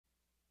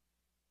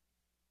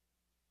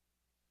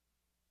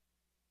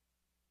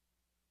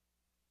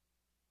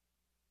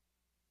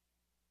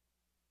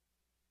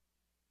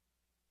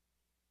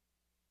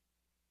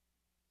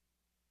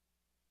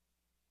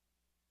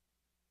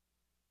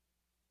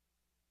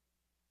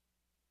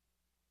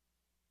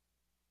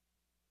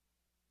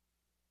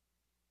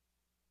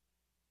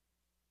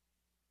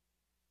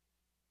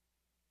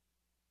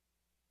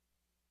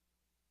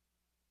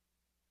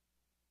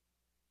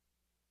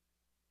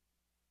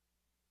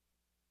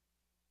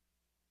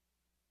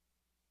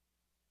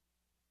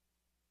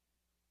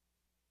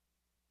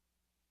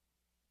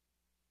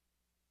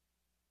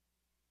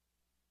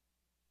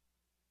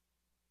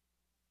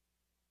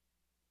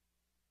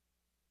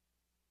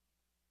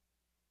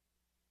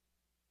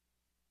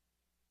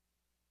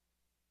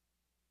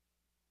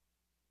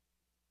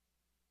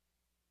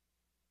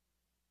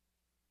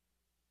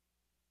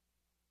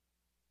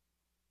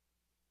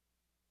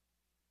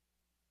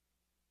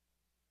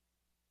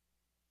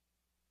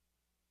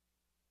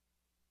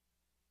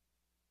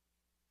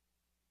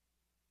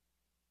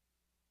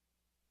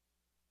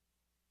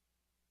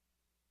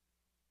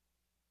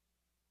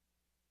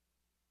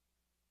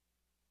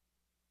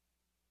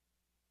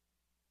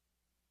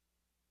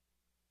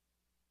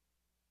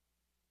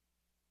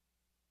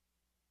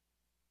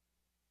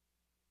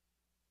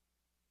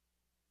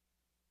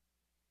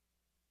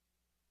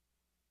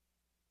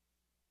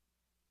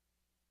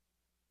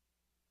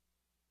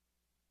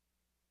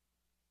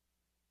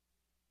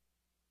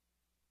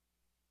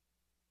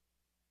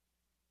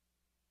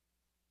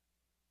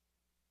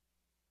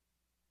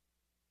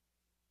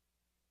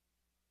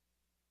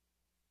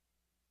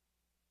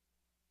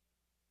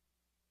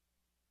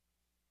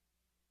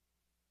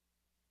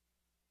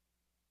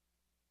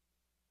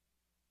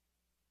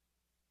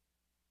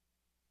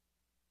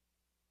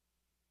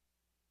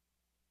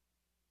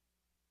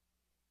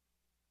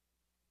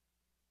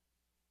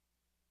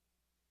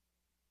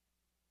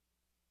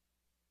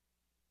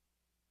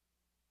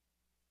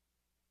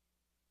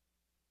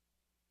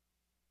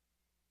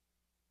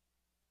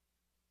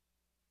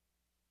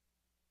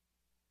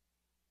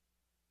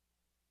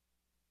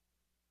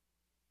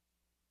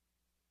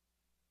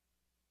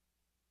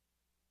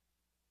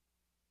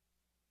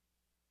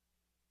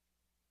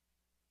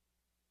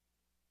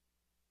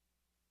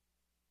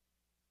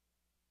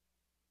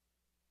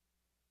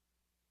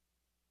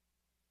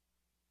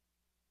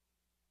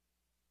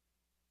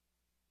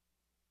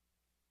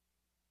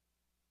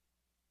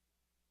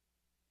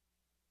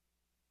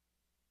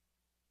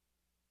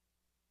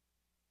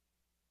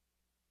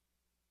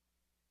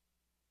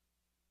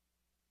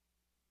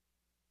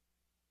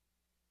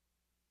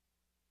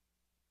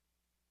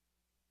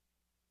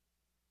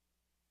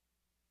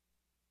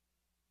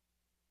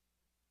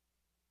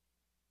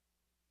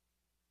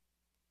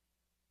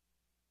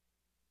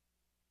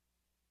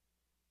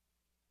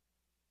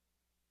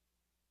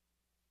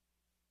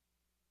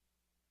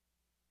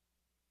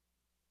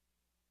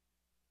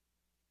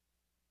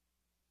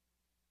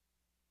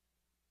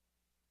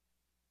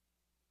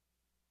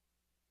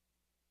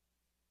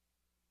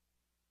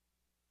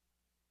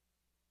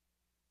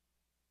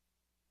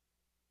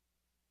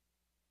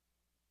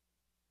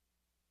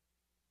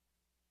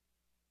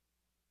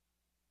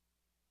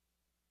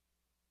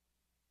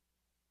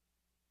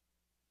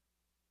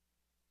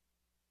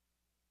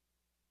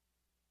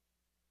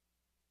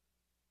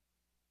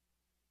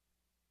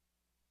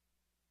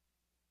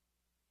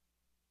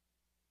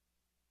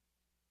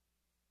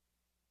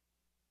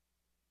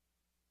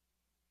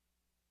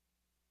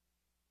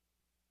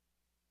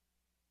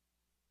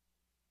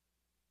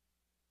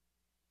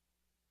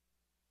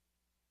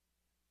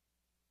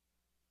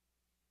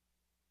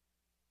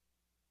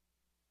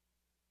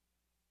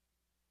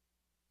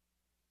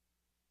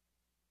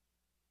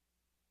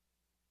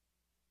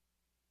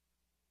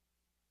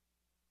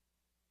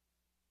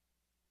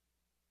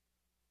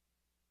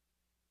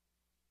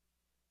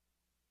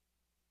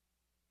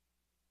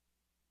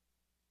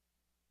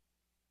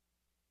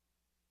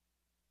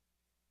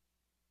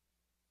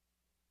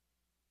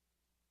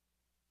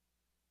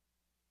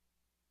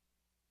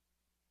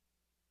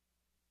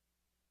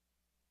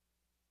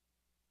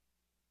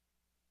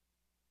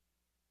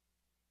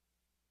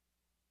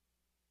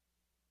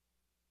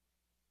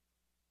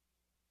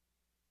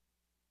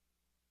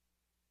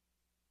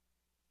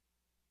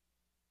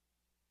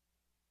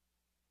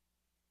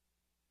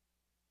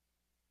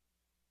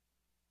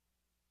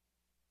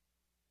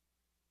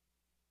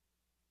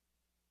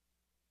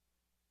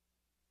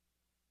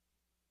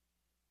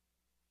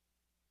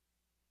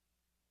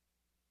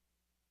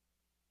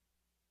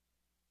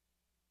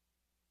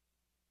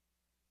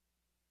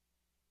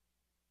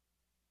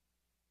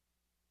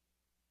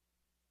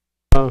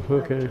Oh,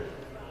 okay. And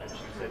she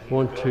said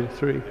 1, 2,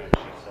 3. and she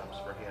subs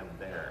for him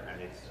there,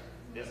 and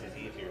this is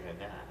easier than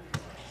that.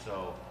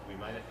 So we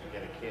might have to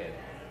get a kid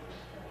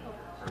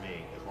for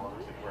me, as long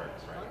as it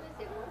works, right?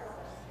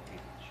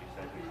 She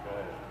said he's good,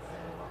 and I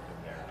love him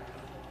there.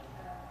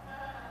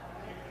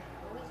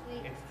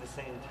 It's the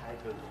same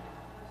type of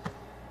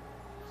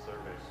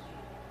service.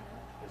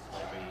 This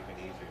might be even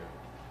easier.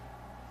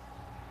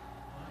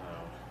 So,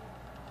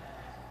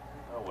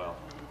 oh well.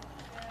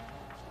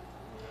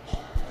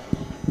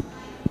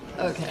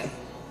 Okay.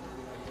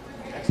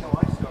 That's how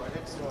I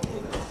started, so.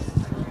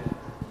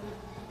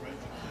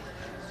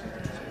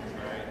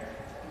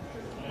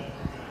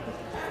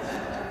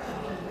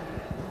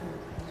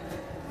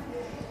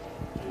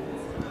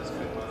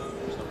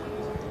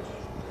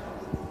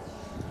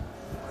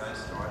 When I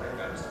started,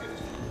 I was $15.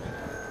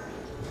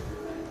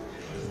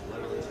 It was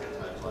literally 10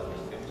 times less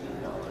than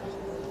 $15.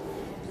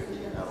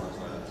 $15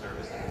 on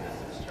service in a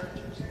business church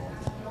or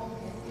small.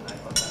 And I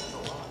thought that's a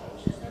lot. I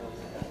was just looking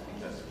at that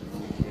because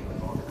we came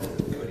with all kinds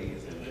of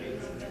goodies and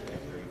treats and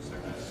after each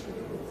service.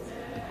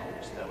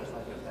 That was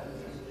like a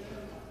benefit.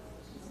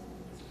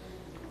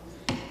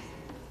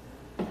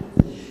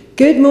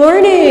 Good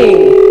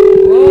morning.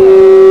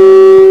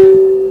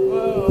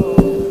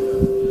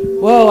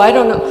 Whoa, I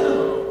don't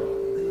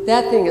know.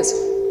 That thing is,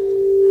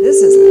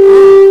 this is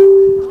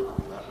loud.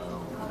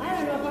 I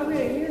don't know if I'm going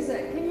to use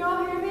it. Can you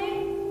all hear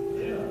me?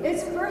 Yeah.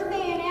 It's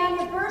birthday and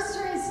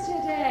anniversaries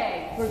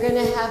today. We're going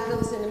to have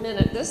those in a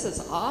minute. This is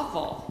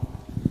awful.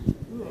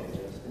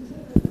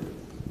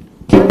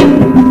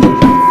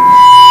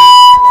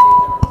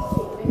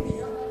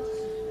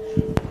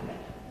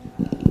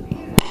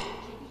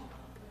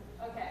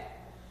 Okay,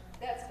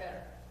 that's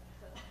better.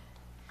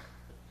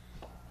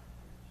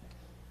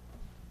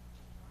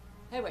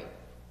 Hey, wait.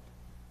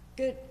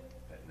 Good.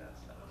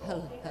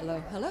 Hello,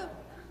 hello, hello.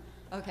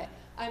 Okay,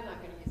 I'm not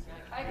going to use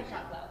mic. I can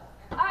talk loud.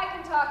 I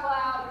can talk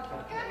loud.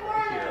 Good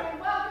morning and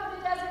welcome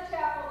to Desert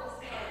Chapel this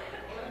morning.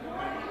 Good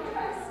morning.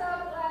 I'm so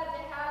glad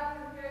to have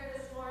you here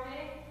this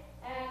morning.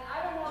 And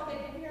I don't know if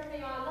they can hear me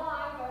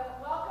online,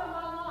 but welcome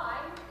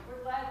online.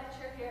 We're glad that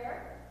you're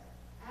here.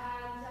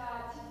 And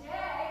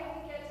today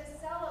we get to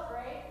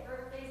celebrate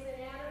birthdays and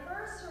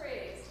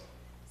anniversaries.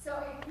 So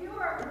if you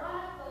are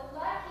one of the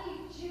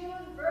lucky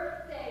June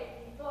birthday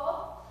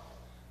people,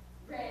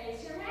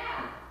 raise your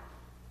hand.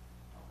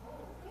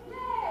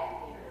 Yay!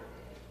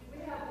 We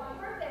have one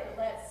birthday.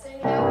 Let's sing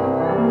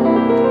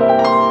happy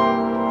birthday.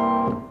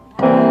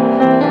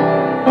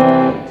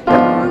 To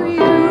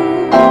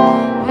you,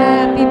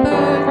 happy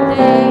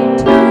birthday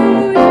to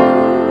you.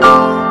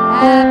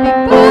 Happy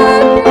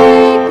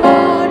birthday,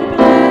 God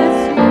bless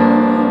you.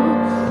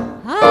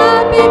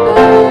 Happy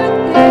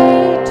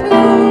birthday to you.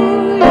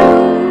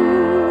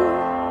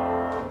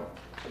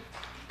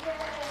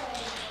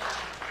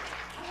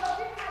 I hope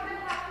you're having a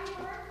happy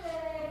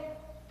birthday.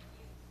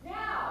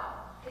 Now,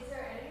 is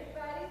there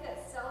anybody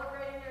that's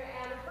celebrating their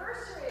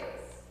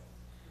anniversaries?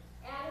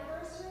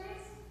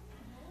 Anniversaries?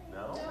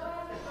 No? No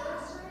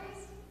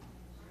anniversaries?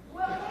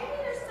 Well, maybe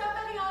there's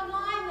somebody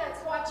online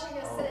that's watching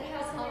us that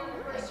has an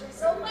anniversary.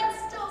 So let's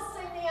still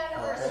sing the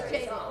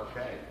anniversary song.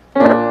 Okay.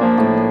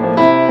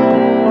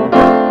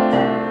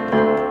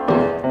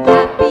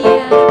 Happy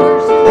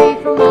anniversary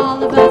from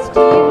all of us to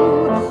you.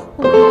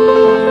 We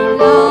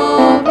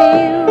love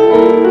you.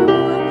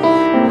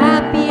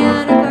 Happy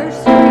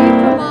anniversary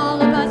from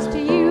all of us to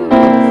you.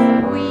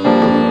 We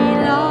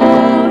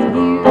love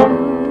you.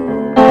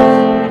 We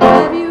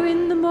love you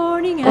in the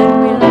morning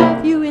and we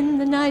love you in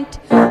the night.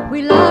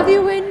 We love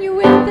you when you're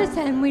with us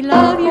and we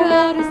love you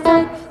out of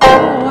sight.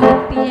 Oh,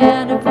 happy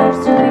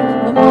anniversary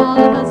from all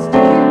of us to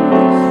you.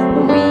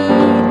 We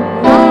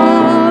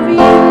love you.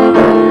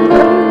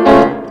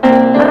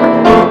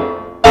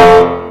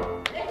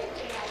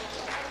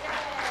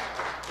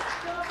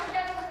 Don't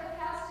forget that the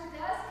pastor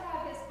does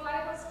have his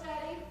Bible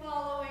study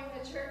following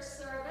the church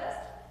service,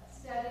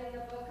 studying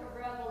the book of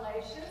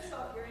Revelation. So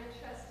if you're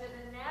interested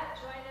in that,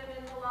 join him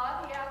in the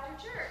lobby after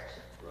church.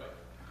 Right.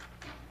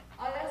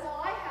 That's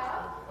all I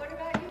have. What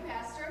about you,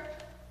 Pastor?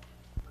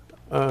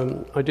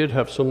 I did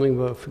have something,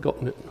 but I've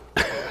forgotten it.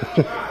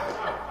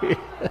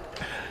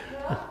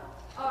 No?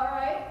 All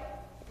right.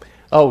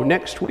 Oh,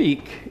 next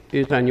week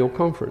is annual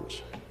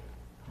conference.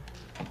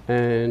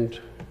 And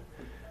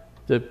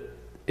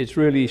it's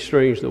really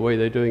strange the way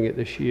they're doing it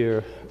this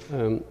year.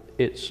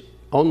 It's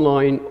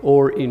online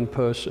or in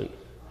person.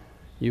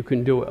 You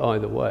can do it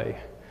either way.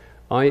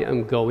 I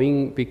am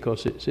going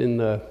because it's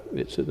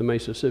at the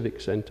Mesa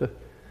Civic Center,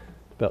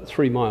 about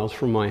 3 miles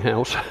from my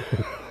house.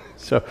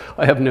 So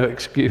I have no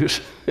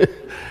excuse.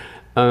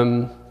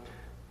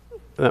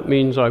 That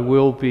means I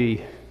will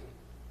be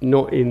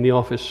not in the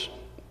office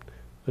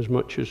as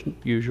much as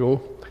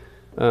usual.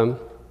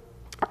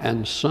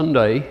 And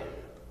Sunday,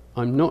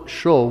 I'm not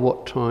sure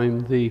what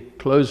time the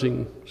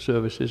closing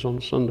service is on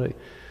Sunday.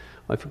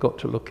 I forgot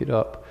to look it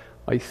up.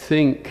 I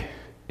think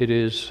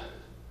it's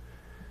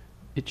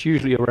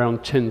usually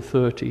around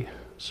 10:30.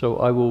 So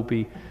I will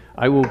be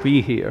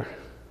here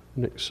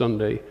next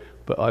Sunday,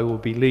 but I will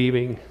be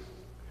leaving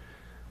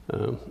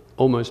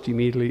almost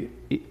immediately,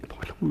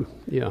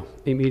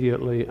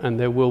 immediately, and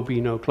there will be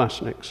no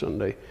class next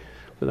Sunday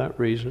for that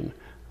reason.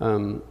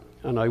 And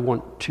I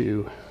want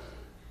to,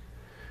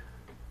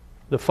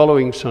 the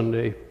following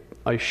Sunday,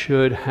 I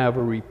should have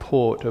a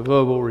report, a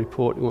verbal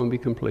report. It won't be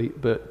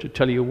complete, but to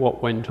tell you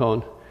what went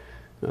on,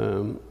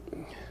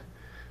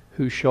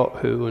 who shot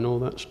who and all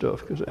that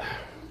stuff, because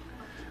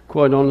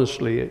quite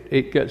honestly,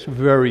 it gets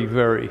very,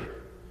 very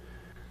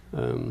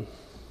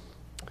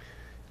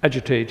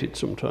agitated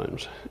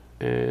sometimes,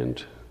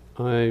 and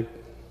I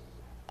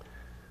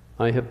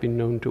have been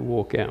known to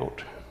walk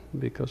out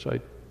because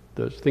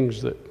there's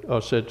things that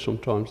are said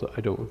sometimes that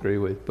I don't agree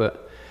with.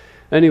 But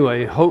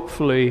anyway,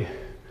 hopefully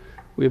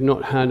we have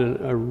not had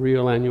a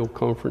real annual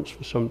conference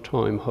for some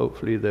time.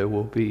 Hopefully there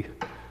will be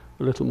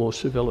a little more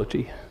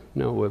civility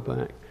now we're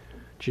back.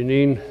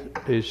 Janine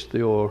is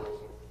your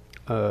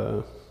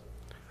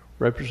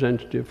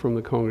representative from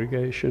the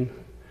congregation.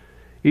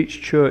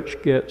 Each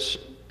church gets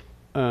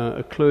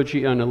a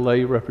clergy and a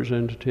lay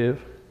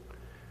representative,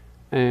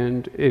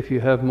 and if you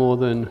have more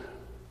than,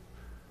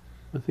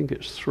 I think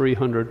it's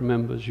 300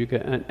 members, you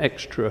get an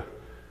extra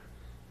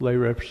lay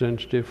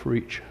representative for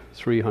each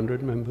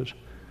 300 members.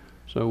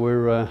 So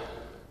we're a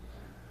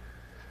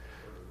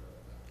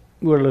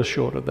little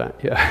short of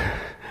that, yeah.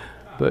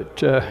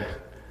 But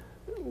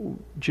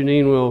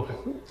Janine will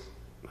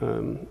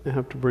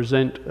have to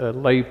present a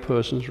lay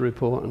person's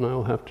report, and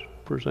I'll have to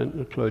present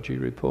a clergy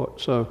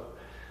report. So,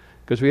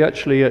 because we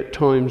actually at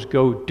times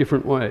go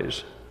different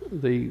ways.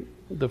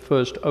 The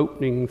first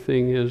opening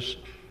thing is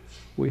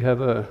we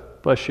have a,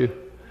 bless you,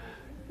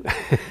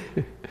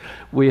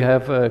 we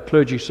have a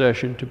clergy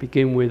session to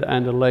begin with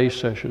and a lay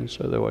session,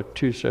 so there are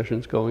 2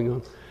 sessions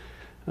going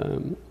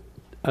on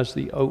as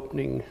the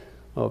opening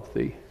of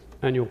the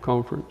annual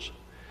conference.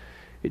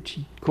 It's,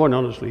 quite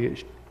honestly,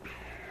 it's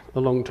a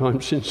long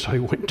time since I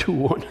went to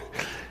one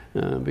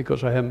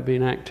because I haven't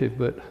been active,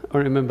 but I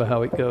remember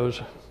how it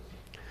goes.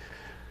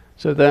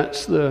 So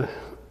that's the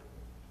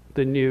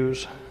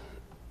news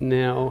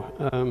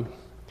now,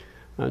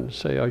 and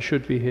say I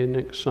should be here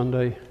next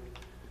Sunday,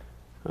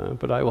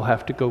 but I will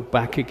have to go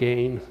back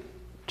again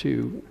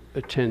to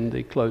attend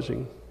the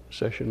closing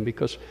session,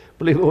 because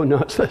believe it or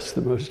not, that's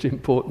the most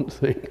important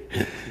thing,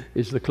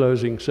 is the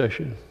closing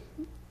session.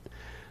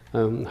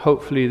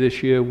 Hopefully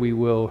this year we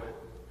will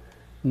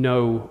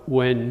know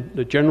when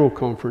the general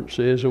conference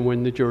is and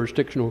when the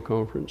jurisdictional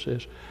conference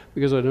is,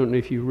 because I don't know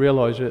if you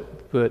realize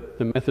it, but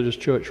the Methodist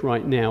Church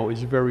right now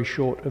is very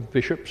short of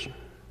bishops.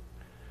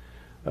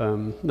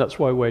 That's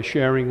why we're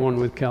sharing one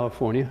with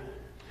California.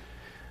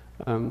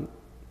 And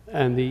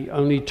the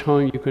only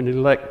time you can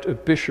elect a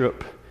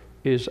bishop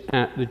is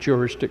at the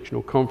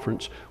jurisdictional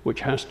conference, which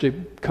has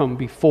to come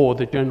before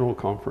the general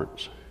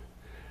conference.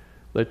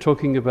 They're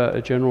talking about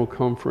a general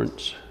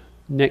conference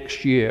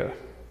next year,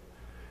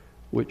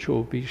 which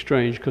will be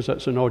strange because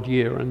that's an odd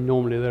year and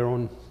normally they're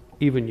on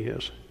even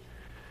years.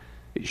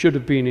 It should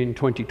have been in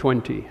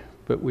 2020,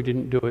 but we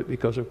didn't do it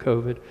because of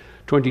COVID.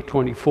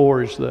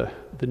 2024 is the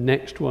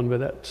next one, but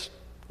that's,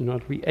 it'll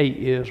be 8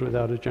 years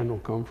without a general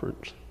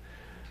conference.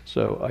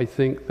 So I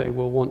think they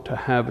will want to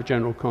have a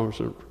general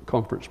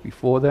conference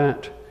before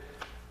that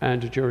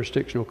and a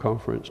jurisdictional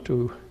conference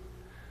to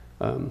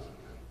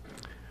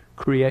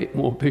create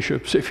more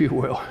bishops, if you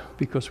will,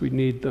 because we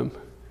need them.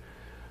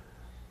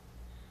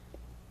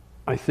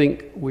 I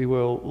think we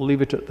will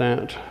leave it at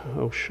that.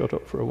 I'll shut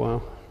up for a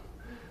while.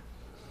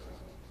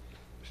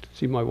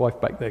 See my wife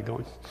back there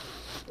going.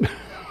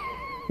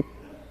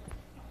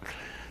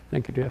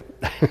 Thank you, dear.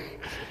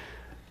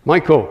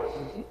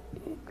 Michael,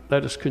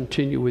 let us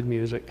continue with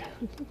music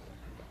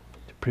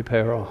to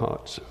prepare our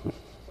hearts.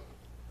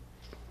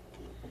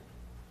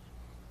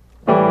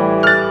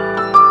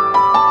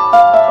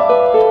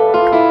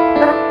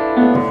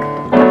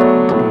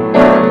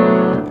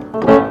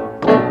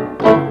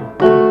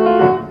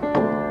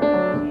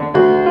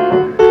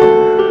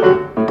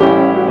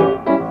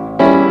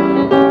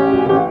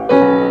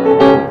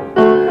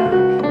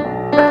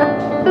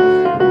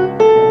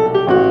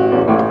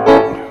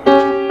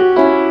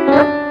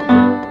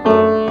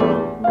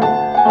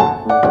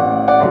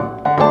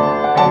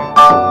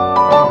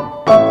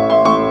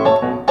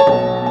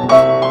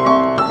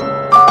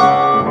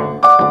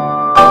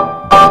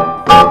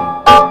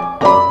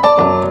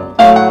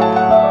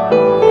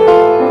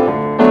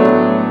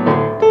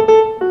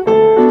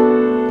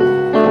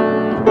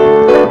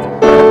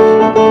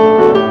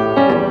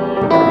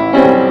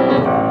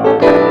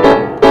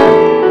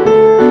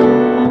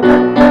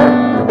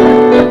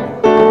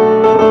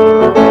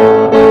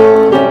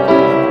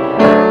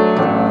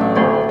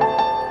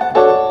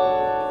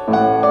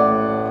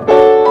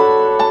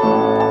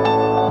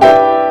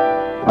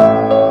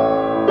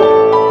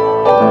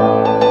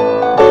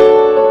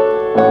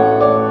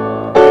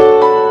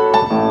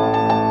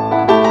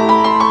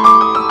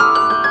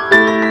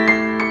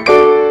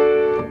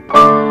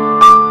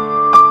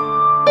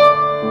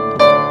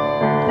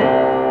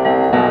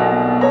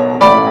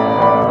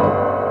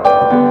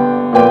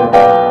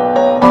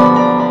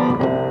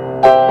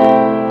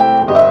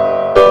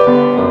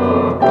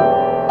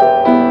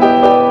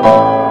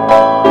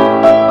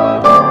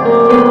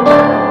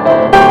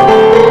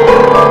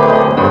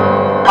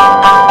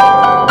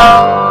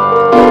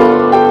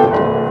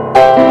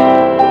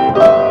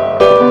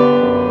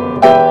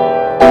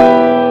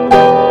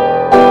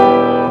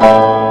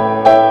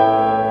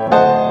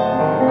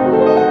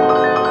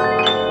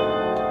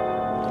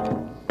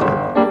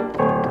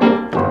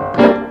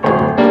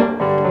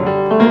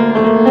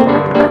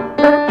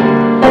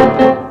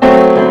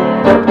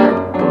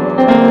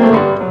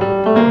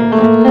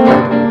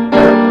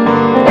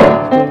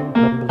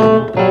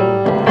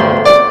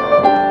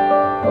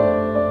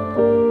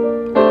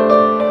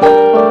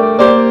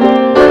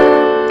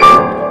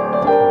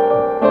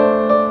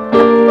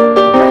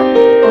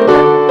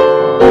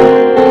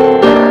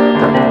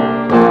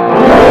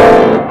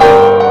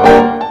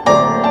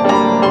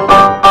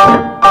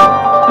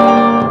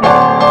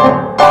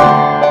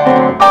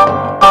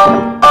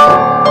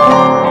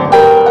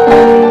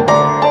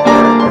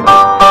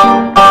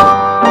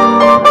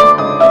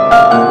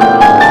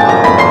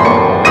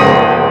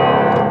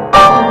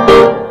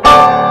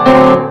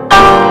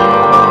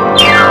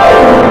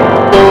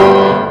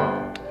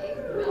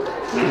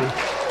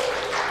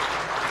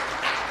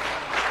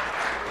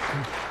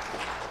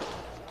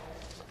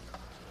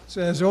 So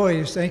as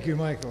always, thank you,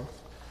 Michael.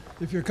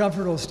 If you're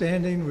comfortable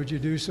standing, would you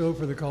do so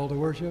for the call to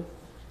worship?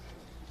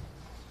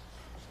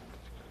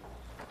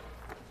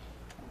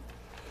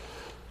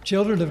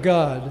 Children of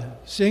God,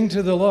 sing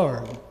to the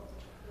Lord.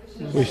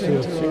 We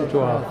shall sing to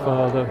our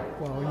Father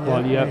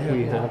while yet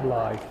we have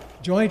life.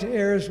 Joint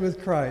heirs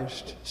with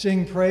Christ,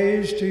 sing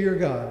praise to your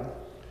God.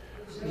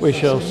 We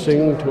shall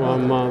sing to our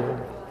Mother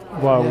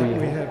while Yet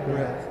we have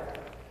breath.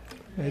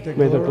 May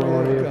May the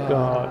glory of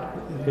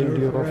God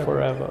endure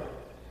forever.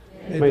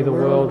 May the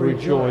world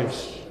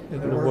rejoice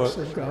in the works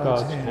of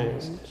God's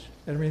hands.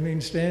 And remain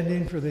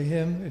standing for the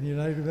hymn in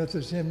United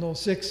Methodist Hymnal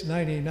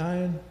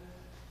 699.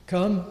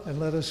 Come and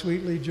let us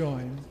sweetly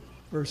join.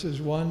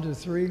 Verses 1 to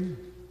 3,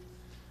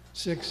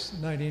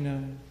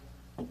 699.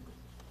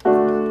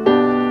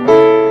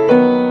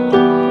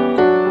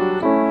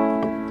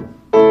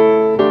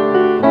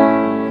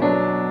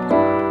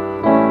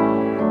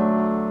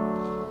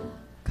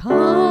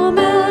 Come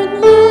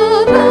and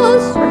let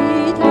us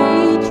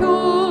sweetly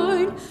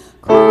join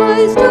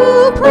Christ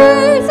to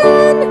praise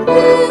and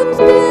hymns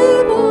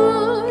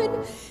divine.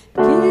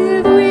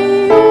 Give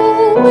we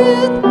all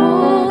with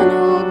one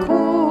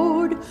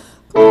accord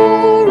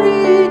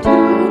glory to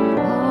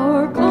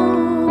our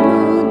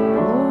common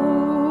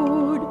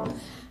Lord.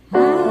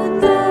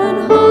 Hands and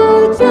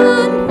hearts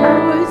and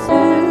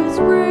voices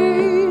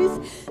raise,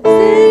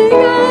 sing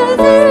as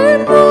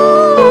in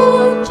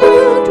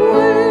ancient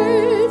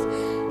ways.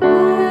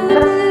 Let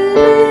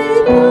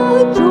it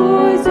the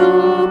joys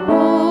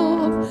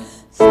above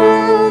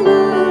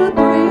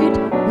celebrate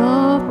the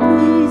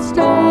feast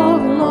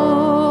of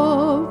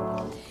love.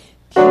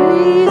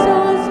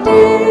 Jesus,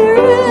 dear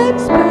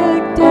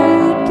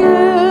expected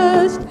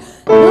guest,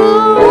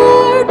 thou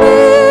art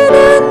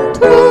bidden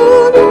to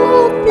the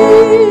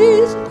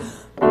feast.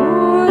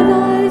 For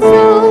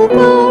thyself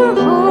our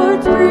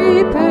hearts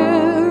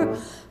prepare.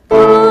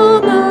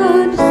 Come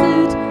and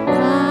sit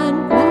and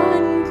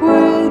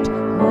banquet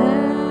there.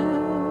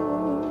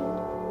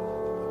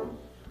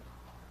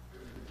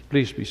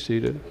 Please be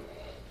seated.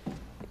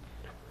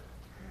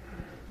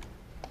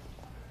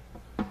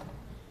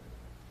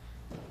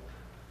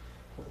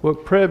 Well,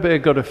 Prayer Bear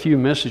got a few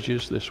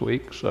messages this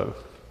week, so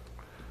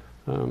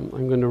I'm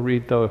going to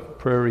read the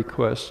prayer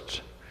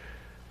requests.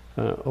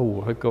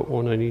 I've got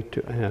one I need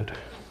to add.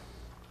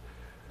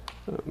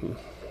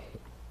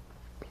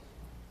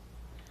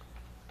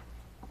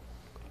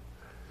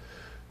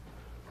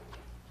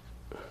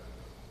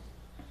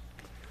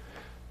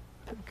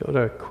 Got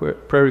a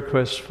prayer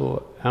request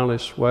for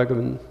Alice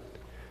Wagaman,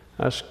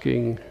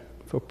 asking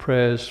for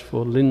prayers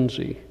for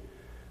Lindsay,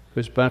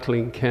 who's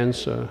battling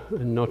cancer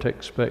and not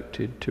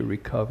expected to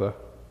recover.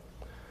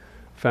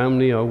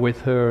 Family are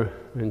with her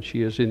and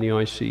she is in the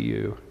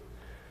ICU.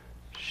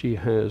 She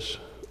has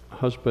a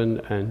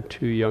husband and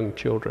 2 young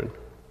children.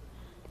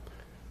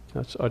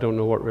 I don't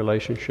know what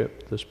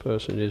relationship this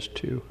person is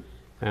to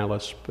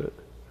Alice, but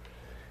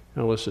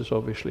Alice is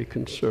obviously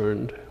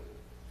concerned.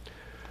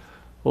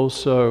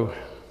 Also,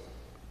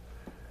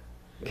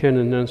 Ken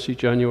and Nancy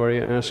January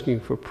are asking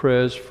for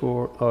prayers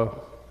for a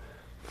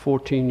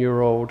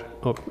 14-year-old,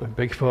 I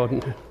beg your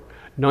pardon,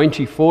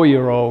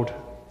 94-year-old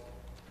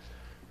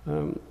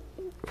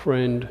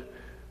friend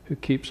who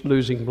keeps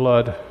losing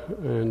blood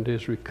and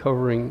is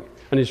recovering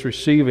and is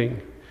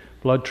receiving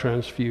blood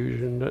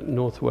transfusion at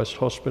Northwest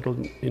Hospital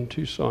in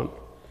Tucson.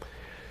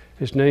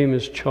 His name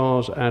is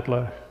Charles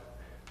Adler,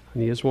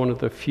 and he is one of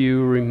the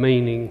few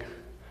remaining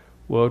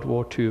World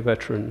War II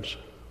veterans.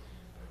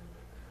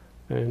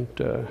 And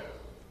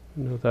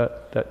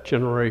that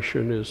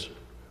generation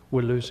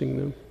we're losing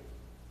them.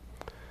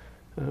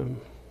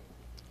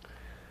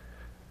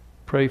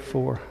 Pray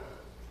for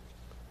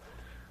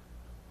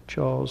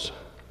Charles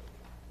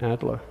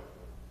Adler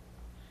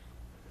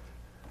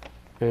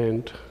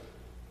and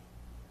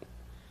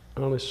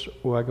Alice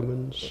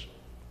Wagaman's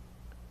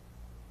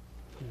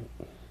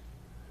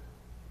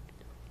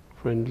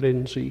friend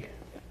Lindsay.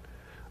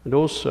 And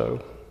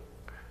also,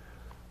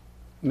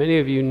 many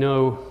of you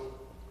know,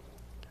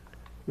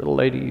 little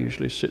lady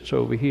usually sits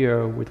over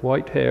here with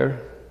white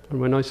hair, and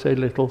when I say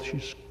little,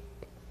 she's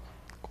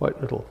quite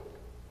little.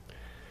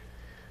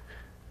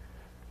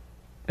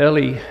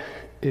 Ellie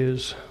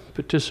is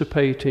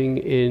participating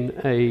in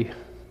a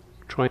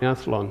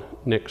triathlon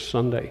next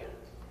Sunday,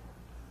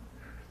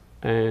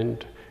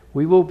 and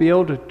we will be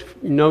able to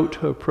note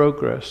her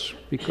progress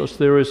because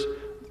there's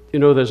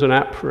an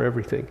app for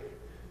everything.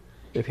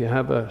 If you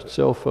have a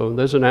cell phone,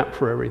 there's an app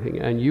for everything,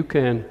 and you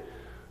can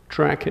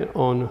track it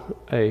on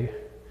a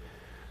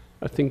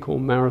thing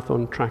called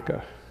Marathon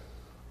Tracker.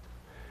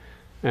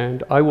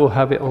 And I will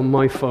have it on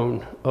my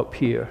phone up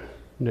here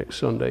next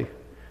Sunday,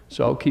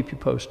 so I'll keep you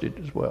posted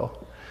as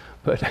well.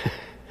 But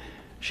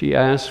she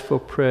asked for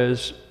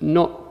prayers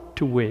not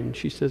to win.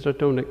 She says, I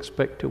don't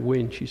expect to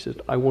win. She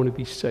said, I want to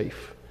be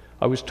safe.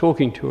 I was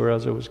talking to her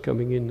as I was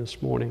coming in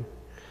this morning.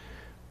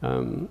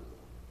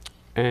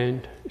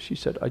 And she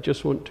said, I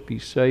just want to be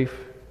safe,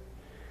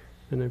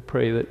 and I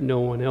pray that no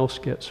one else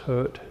gets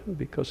hurt,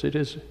 because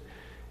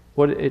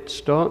it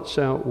starts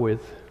out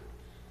with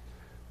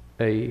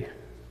a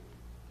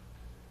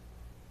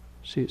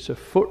See, it's a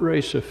foot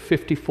race of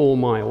 54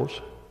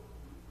 miles,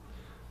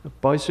 a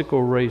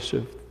bicycle race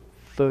of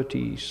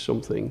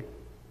 30-something,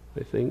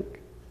 I think.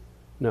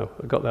 No,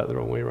 I got that the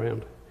wrong way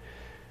around.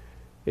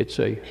 It's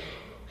a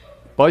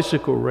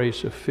bicycle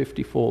race of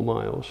 54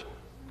 miles,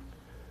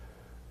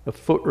 a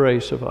foot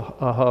race of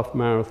a half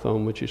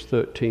marathon, which is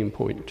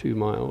 13.2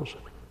 miles,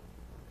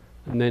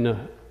 and then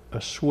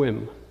a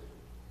swim,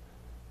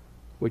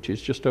 which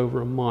is just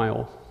over a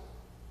mile.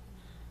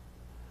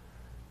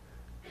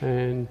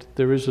 And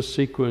there is a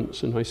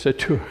sequence, and I said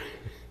to her,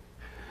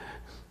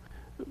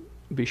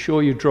 be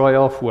sure you dry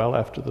off well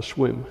after the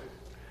swim,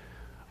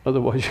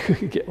 otherwise you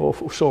could get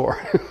awful sore.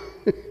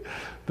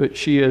 But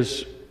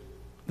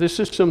this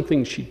is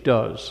something she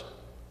does.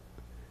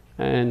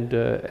 And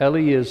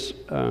Ellie is,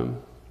 I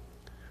don't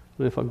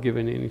know if I'm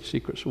giving any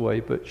secrets away,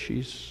 but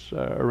she's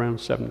around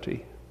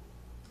 70.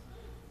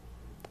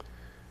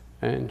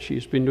 And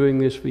she's been doing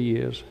this for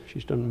years.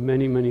 She's done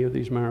many, many of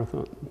these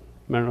marathon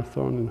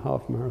and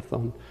half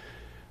marathon.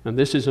 And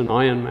this is an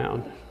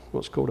Ironman,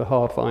 what's called a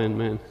half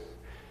Ironman.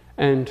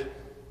 And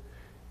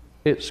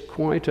it's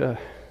quite an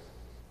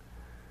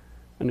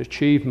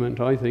achievement,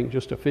 I think,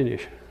 just to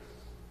finish.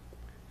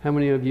 How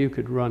many of you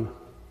could run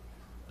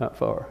that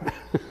far?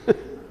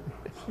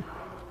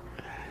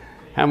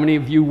 How many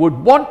of you would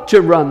want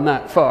to run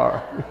that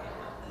far?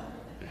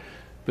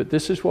 But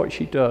this is what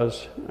she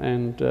does,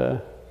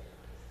 and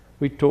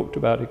we talked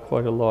about it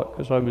quite a lot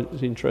because I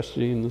was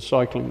interested in the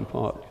cycling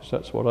part, because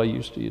that's what I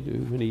used to do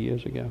many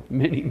years ago.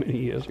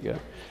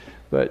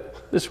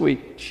 But this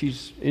week,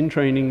 she's in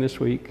training this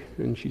week,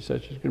 and she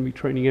said she's going to be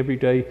training every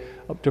day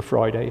up to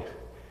Friday.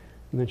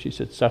 And then she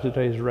said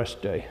Saturday is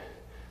rest day.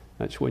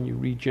 That's when you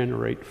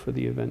regenerate for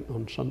the event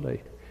on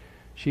Sunday.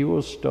 She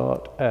will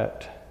start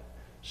at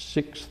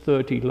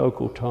 6:30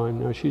 local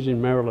time. Now, she's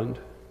in Maryland,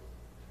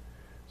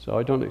 so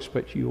I don't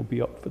expect you'll be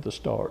up for the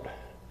start.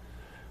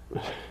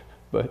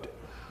 But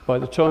by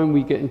the time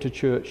we get into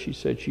church, she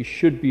said she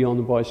should be on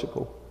the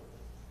bicycle.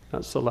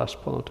 That's the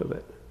last part of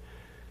it.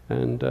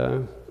 And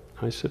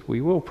I said,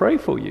 we will pray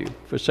for you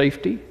for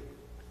safety,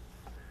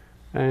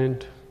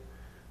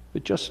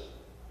 but just,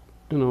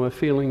 a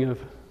feeling of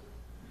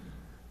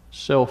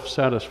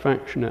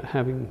self-satisfaction at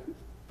having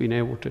been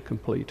able to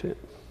complete it.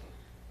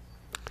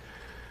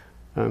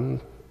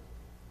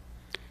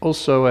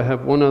 Also, I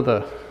have one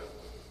other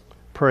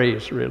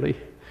praise, really.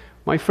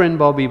 My friend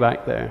Bobby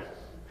back there.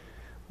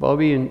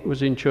 Bobby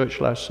was in church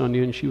last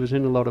Sunday, and she was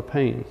in a lot of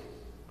pain.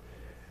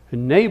 Her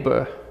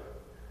neighbor,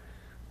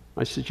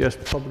 I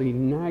suggest, probably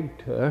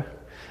nagged her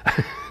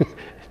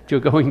to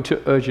going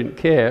to urgent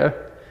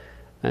care,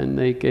 and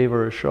they gave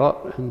her a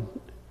shot and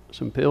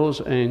some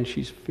pills, and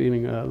she's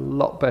feeling a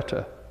lot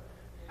better.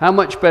 How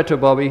much better,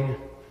 Bobby?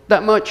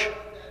 That much?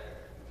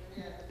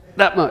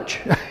 That much.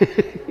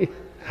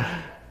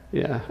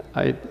 Yeah,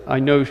 I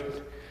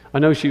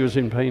know she was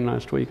in pain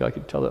last week. I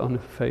could tell it on her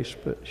face,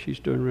 but she's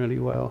doing really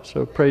well.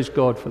 So praise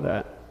God for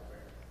that.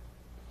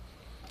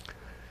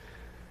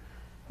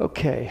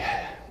 Okay.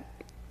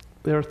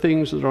 There are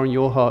things that are on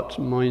your hearts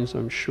and minds,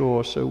 I'm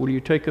sure. So will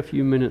you take a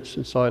few minutes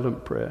in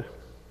silent prayer?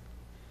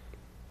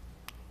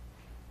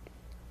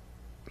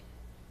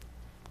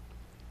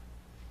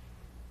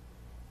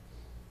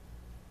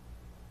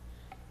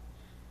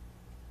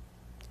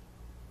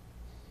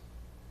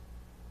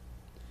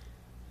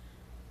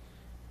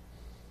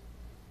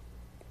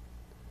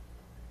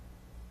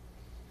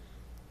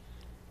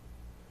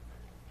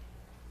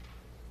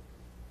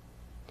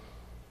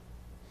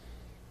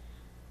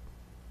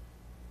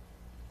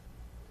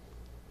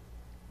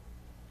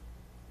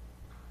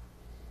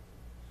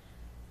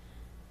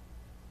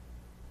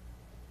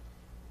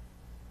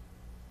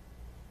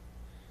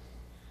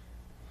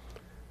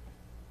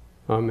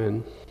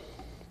 Amen.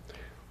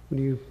 Will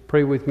you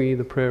pray with me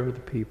the prayer of the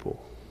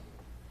people?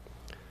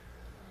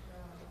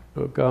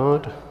 O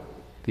God,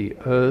 the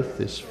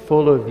earth is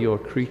full of your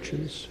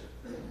creatures.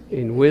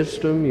 In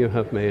wisdom you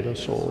have made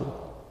us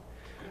all,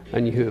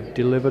 and you have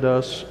delivered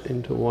us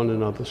into one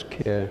another's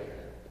care,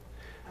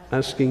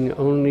 asking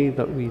only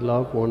that we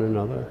love one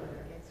another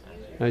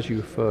as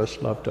you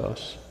first loved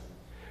us.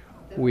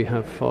 We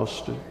have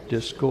fostered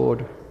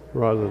discord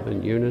rather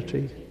than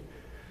unity,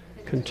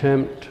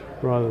 contempt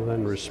rather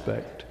than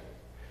respect,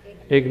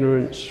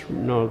 ignorance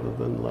rather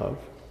than love.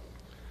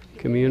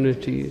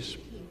 Communities,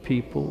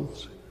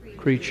 peoples,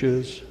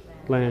 creatures,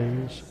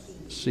 lands,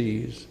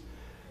 seas,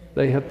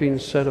 they have been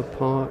set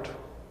apart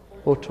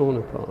or torn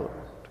apart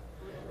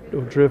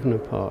or driven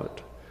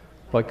apart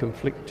by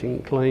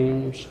conflicting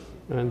claims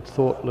and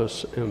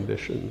thoughtless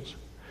ambitions.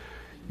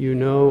 You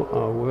know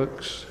our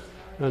works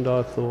and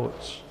our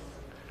thoughts,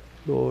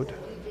 Lord,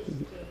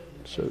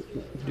 so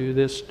do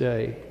this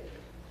day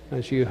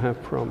as you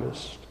have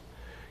promised.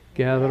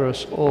 Gather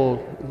us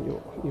all in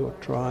your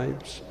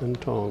tribes and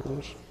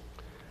tongues,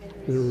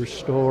 and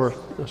restore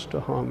us to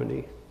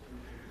harmony.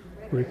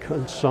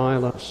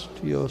 Reconcile us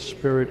to your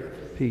spirit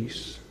of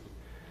peace,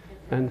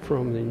 and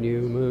from the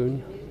new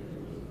moon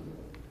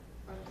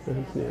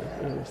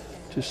and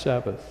to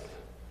Sabbath,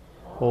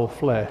 all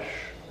flesh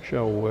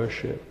shall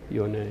worship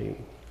your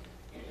name.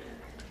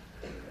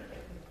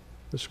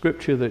 The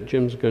scripture that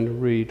Jim's going to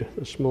read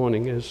this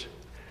morning is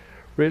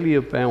really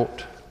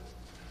about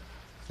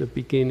the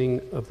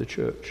beginning of the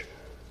church.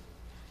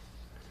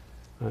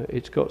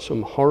 It's got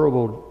some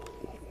horrible,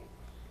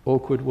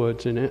 awkward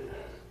words in it,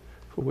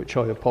 for which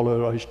I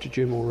apologized to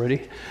Jim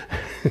already.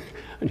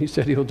 And he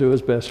said he'll do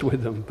his best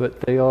with them.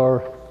 But they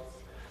are,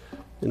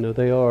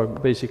 they are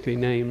basically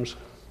names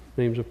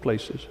of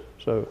places.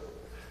 So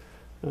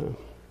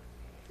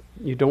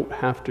you don't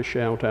have to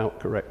shout out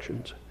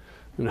corrections.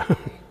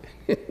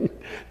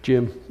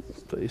 Jim,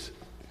 please.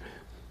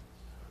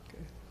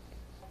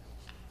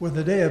 When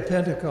the day of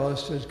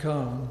Pentecost had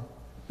come,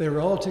 they were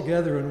all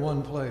together in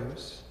one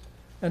place.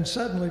 And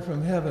suddenly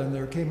from heaven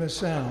there came a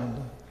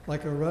sound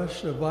like a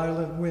rush of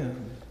violent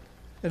wind,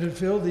 and it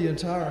filled the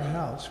entire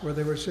house where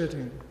they were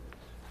sitting.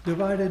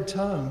 Divided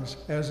tongues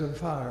as of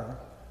fire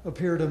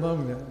appeared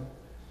among them,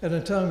 and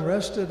a tongue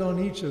rested on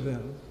each of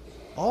them.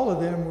 All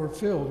of them were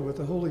filled with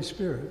the Holy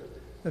Spirit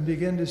and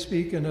began to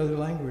speak in other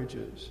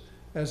languages,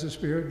 as the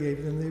Spirit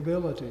gave them the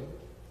ability.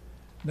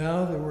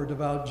 Now there were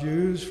devout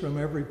Jews from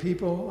every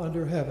people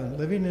under heaven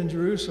living in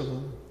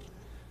Jerusalem.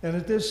 And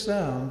at this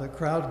sound, the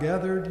crowd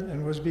gathered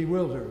and was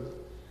bewildered,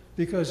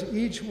 because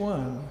each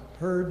one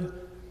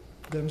heard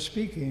them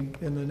speaking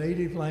in the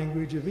native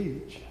language of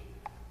each.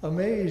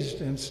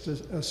 Amazed and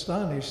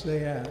astonished,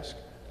 they asked,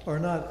 "Are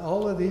not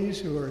all of these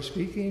who are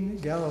speaking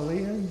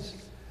Galileans?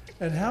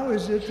 And how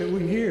is it that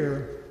we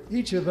hear,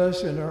 each of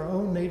us in our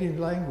own native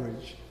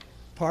language?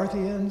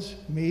 Parthians,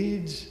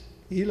 Medes,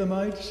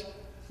 Elamites,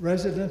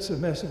 residents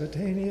of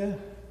Mesopotamia,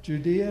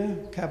 Judea,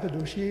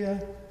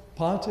 Cappadocia,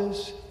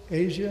 Pontus,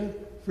 Asia,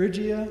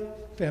 Phrygia,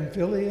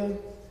 Pamphylia,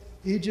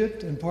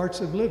 Egypt, and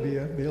parts of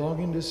Libya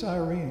belonging to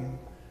Cyrene,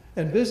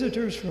 and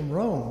visitors from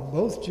Rome,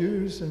 both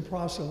Jews and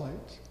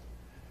proselytes.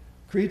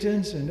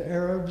 Cretans and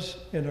Arabs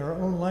in our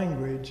own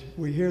language,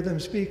 we hear them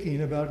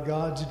speaking about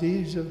God's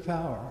deeds of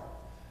power."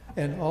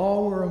 And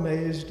all were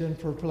amazed and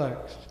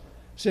perplexed,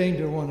 saying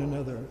to one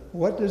another,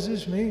 "What does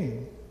this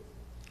mean?"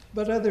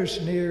 But others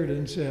sneered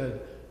and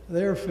said,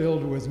 "They are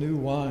filled with new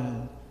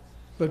wine."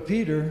 But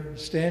Peter,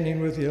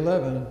 standing with the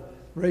 11,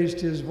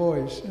 raised his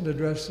voice and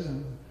addressed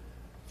them.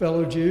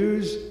 "Fellow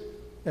Jews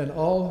and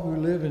all who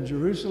live in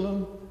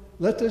Jerusalem,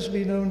 let this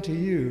be known to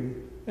you,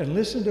 and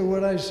listen to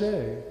what I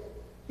say.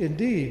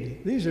 Indeed,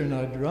 these are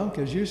not drunk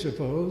as you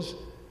suppose,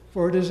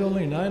 for it is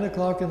only 9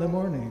 o'clock in the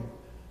morning.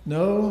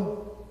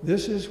 No,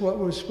 this is what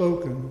was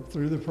spoken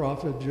through the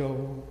prophet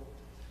Joel.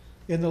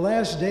 In the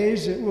last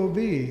days it will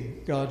be,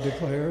 God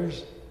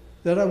declares,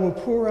 that I will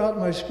pour out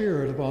my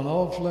Spirit upon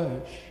all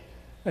flesh,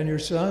 and your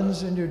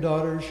sons and your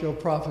daughters shall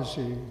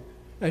prophesy,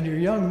 and your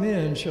young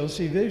men shall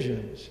see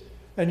visions,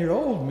 and your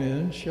old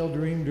men shall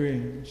dream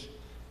dreams.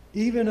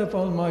 Even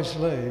upon my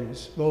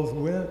slaves, both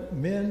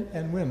men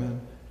and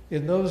women,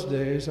 in those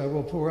days I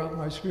will pour out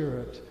my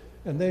Spirit,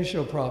 and they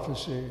shall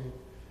prophesy.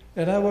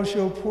 And I will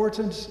show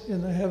portents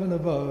in the heaven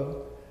above,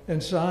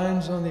 and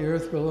signs on the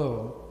earth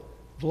below,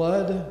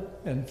 blood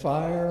and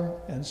fire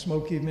and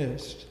smoky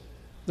mist.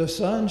 The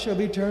sun shall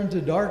be turned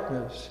to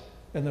darkness,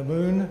 and the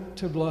moon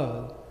to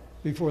blood,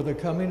 before the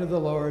coming of the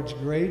Lord's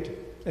great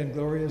and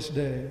glorious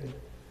day.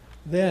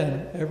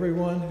 Then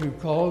everyone who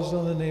calls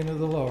on the name of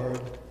the Lord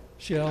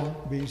shall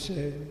be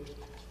saved."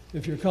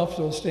 If you're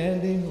comfortable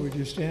standing, would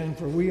you stand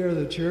for "We Are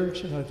the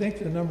Church"? And I think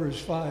the number is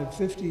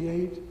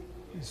 558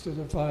 instead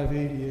of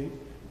 588.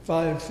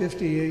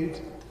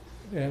 558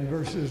 and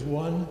verses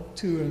 1,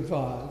 2, and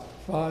 5.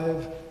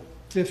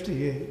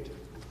 558.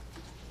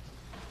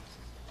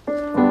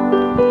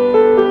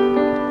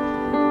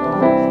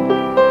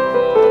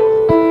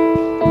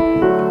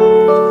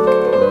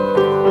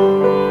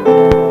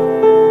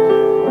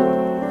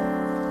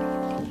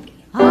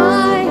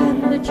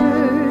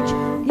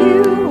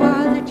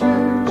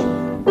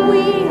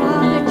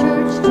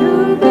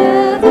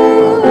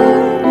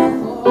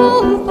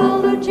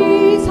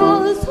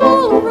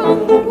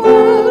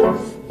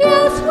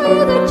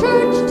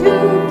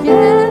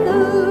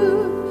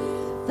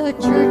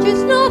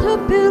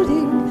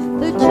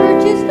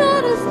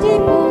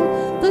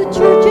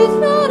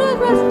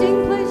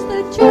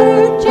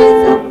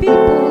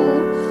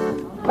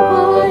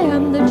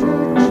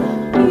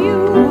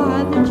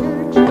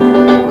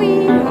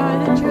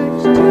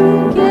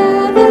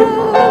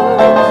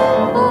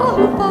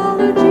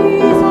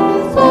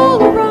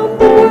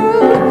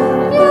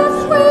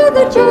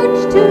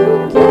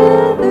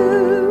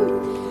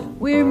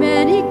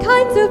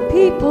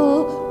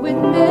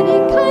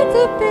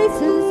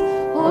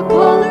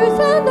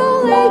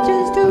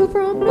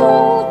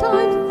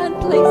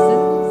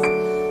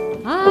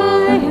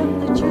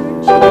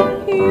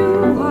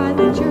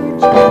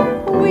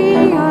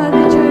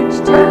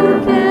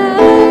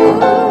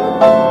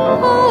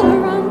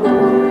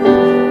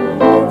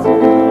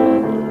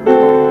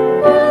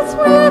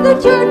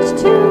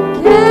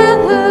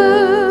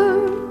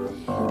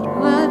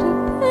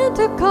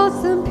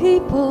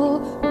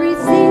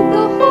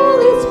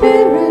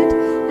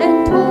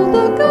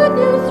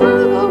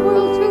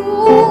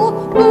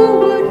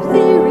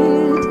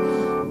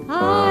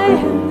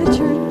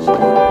 Church.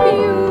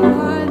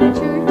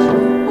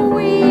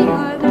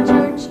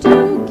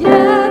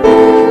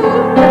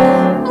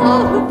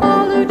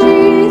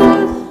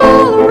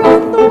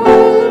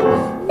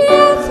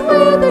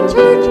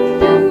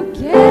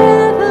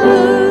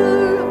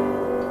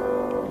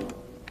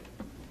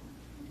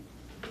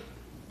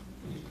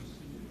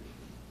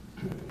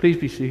 Please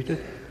be seated.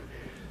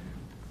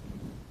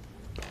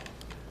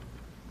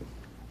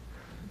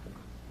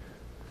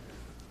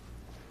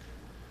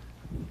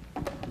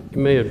 You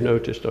may have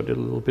noticed I did a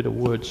little bit of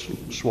word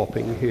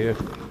swapping here.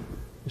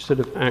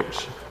 Instead of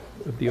Acts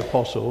of the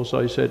Apostles,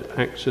 I said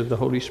Acts of the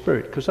Holy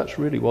Spirit, because that's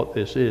really what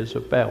this is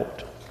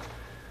about.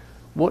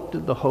 What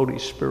did the Holy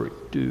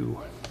Spirit do?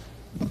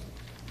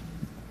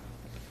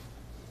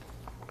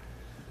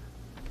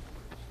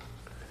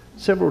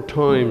 Several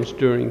times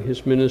during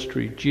his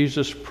ministry,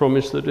 Jesus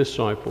promised the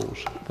disciples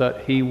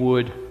that he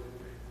would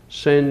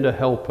send a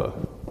helper,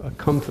 a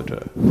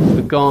comforter,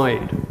 a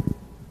guide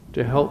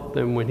to help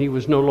them when he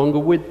was no longer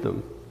with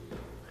them.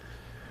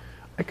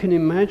 I can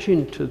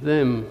imagine to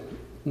them,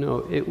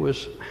 they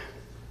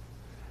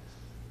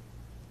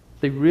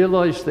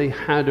realized they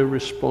had a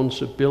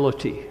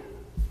responsibility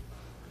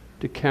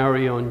to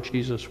carry on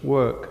Jesus'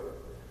 work.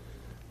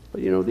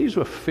 But these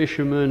were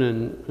fishermen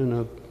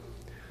and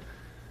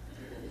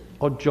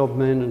odd job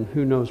men and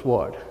who knows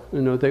what.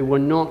 They were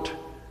not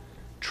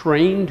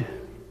trained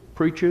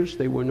preachers,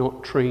 they were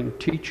not trained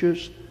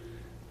teachers,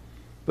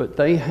 but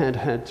they had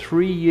had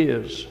 3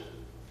 years,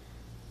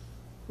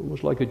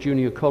 almost like a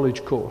junior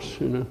college course,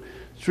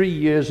 3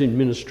 years in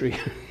ministry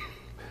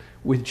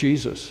with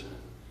Jesus,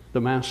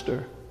 the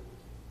Master.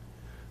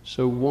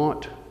 So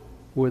what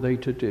were they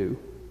to do?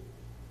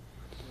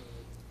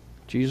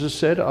 Jesus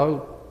said, I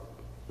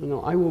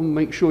will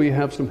make sure you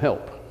have some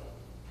help.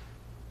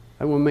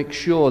 I will make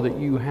sure that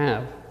you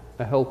have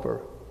a helper.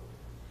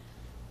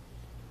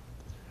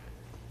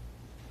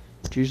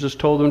 Jesus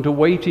told them to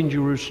wait in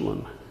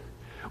Jerusalem,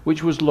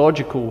 which was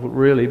logical,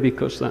 really,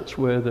 because that's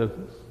where the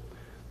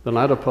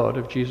latter part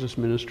of Jesus'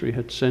 ministry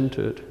had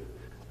centered,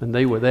 and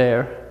they were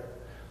there.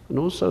 And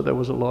also there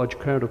was a large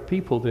crowd of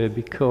people there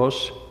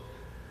because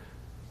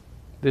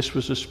this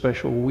was a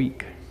special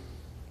week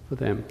for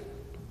them.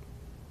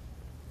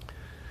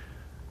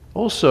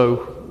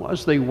 Also,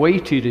 as they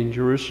waited in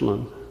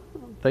Jerusalem,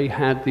 they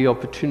had the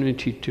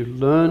opportunity to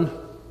learn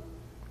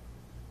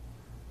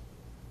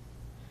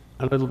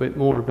a little bit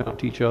more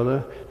about each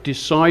other,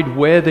 decide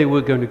where they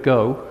were going to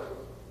go.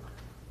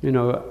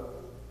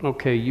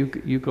 Okay,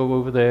 you go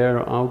over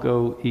there, I'll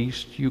go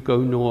east, you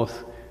go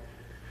north.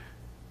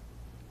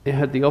 They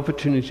had the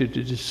opportunity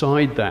to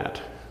decide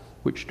that,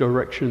 which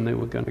direction they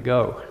were going to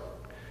go.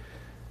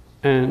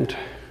 And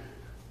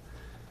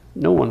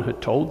no one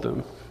had told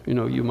them,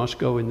 you must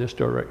go in this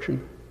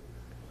direction.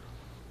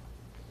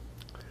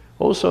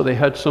 Also, they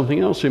had something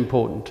else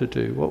important to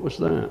do. What was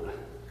that?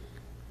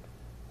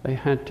 They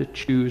had to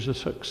choose a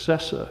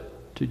successor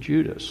to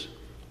Judas.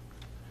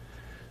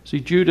 See,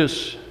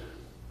 Judas,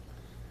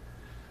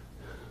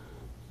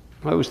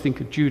 I always think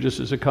of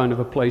Judas as a kind of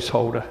a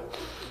placeholder,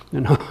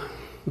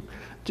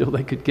 till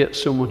they could get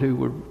someone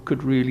who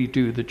could really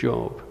do the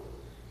job.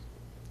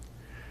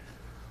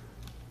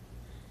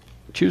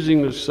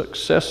 Choosing a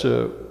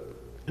successor,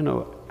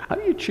 how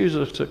do you choose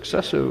a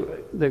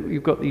successor?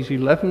 You've got these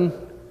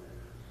 11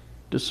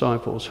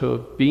 disciples who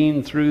have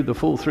been through the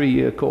full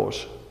 3-year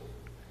course.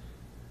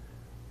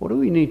 What do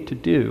we need to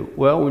do?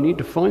 Well, we need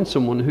to find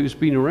someone who's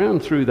been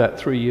around through that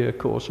 3-year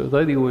course,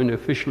 although they weren't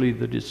officially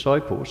the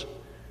disciples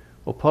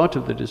or part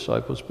of the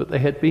disciples, but they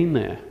had been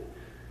there.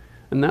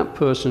 And that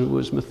person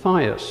was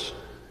Matthias.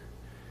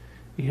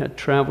 He had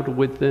traveled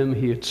with them.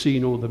 He had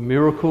seen all the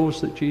miracles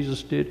that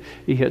Jesus did.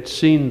 He had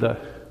seen the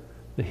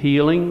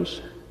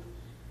healings.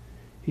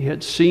 He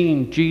had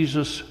seen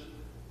Jesus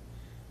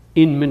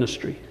in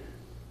ministry.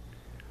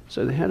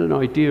 So they had an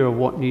idea of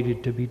what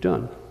needed to be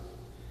done.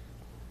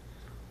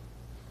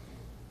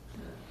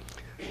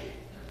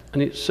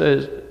 And it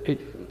says,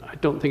 I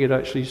don't think it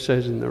actually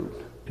says in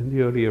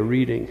the earlier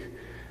reading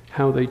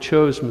how they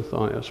chose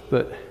Matthias,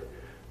 but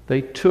they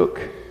took,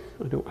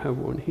 I don't have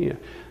one here,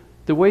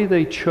 the way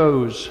they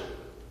chose,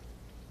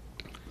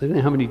 they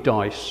didn't have any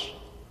dice,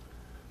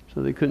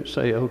 so they couldn't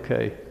say,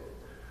 okay,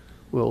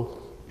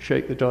 we'll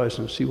shake the dice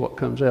and see what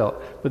comes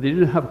out, but they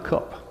didn't have a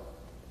cup.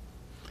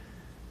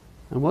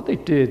 And what they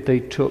did, they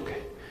took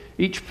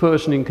each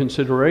person in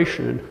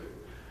consideration.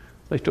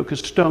 They took a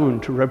stone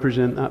to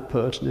represent that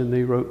person and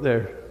they wrote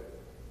their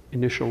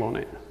initial on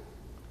it.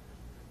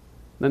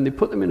 Then they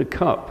put them in a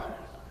cup.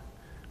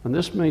 And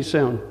this may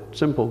sound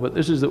simple, but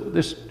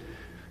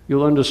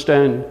you'll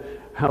understand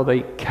how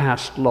they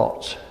cast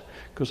lots.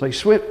 Because they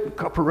swept the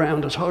cup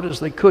around as hard as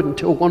they could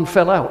until one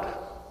fell out.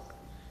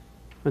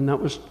 And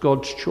that was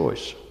God's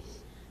choice.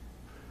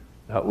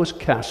 That was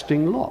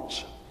casting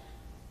lots.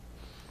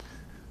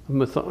 And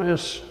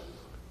Matthias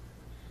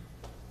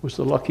was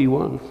the lucky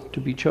one to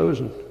be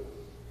chosen.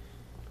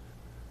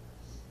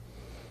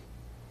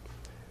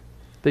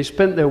 They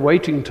spent their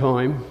waiting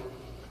time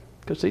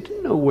because they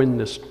didn't know when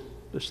this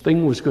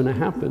thing was going to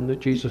happen that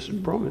Jesus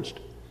had promised.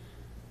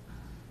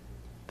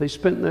 They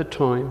spent their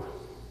time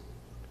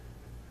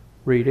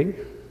reading,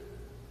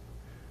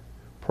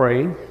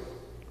 praying,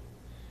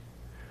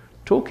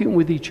 talking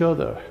with each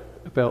other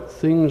about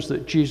things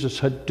that Jesus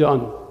had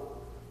done,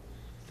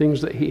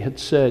 things that he had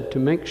said, to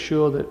make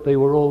sure that they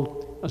were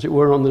all, as it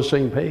were, on the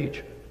same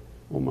page,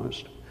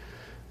 almost.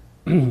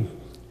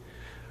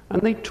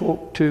 And they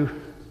talked to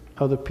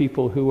other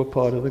people who were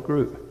part of the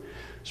group,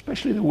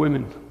 especially the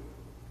women.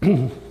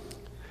 There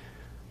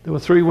were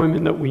 3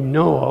 women that we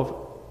know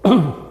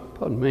of,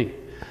 pardon me.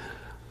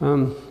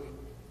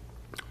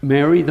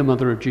 Mary, the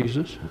mother of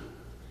Jesus,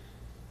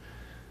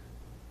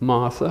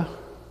 Martha,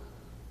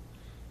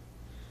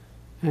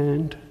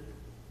 and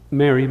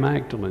Mary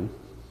Magdalene.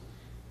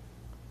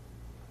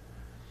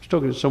 I was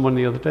talking to someone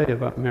the other day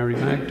about Mary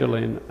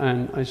Magdalene,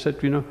 and I said,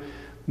 you know,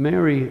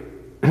 Mary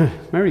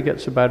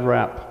gets a bad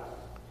rap.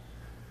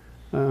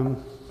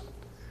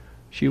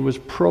 She was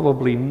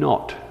probably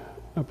not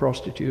a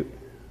prostitute,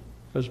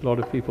 as a lot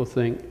of people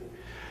think.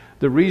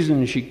 The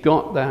reason she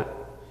got that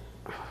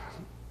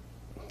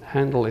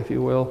handle, if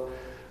you will,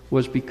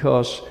 was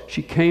because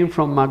she came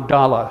from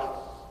Magdala.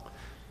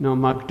 Now,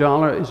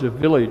 Magdala is a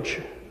village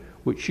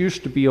which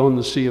used to be on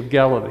the Sea of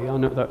Galilee. I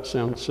know that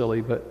sounds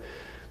silly, but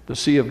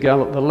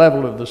the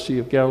level of the Sea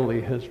of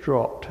Galilee has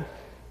dropped.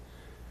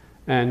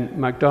 And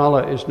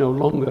Magdala is no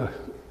longer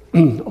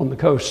on the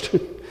coast.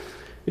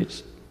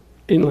 It's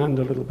inland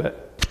a little bit.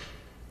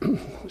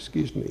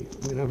 Excuse me,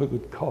 I'm going to have a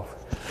good cough.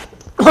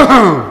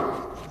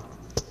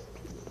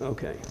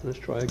 Okay, let's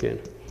try again.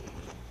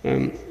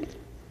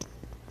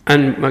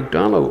 And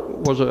Magdala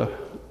was a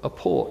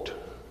port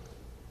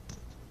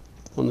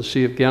on the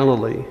Sea of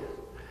Galilee.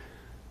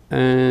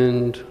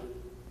 And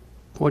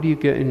what do you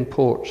get in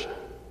ports?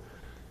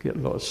 Get a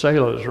lot of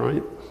sailors,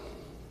 right?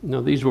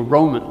 Now, these were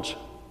Romans.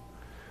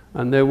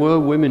 And there were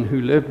women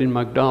who lived in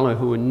Magdala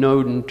who were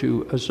known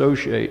to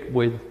associate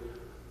with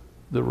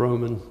the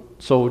Roman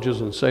soldiers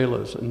and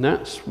sailors. And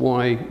that's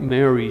why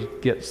Mary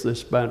gets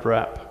this bad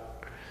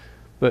rap.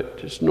 But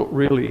it's not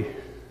really,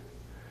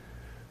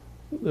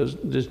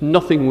 there's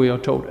nothing we are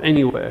told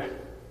anywhere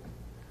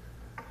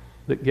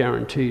that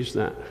guarantees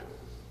that.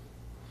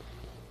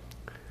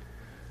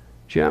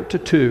 Chapter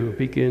 2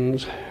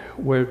 begins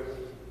where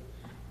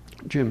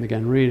Jim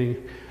began reading,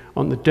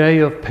 on the day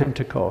of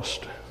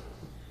Pentecost,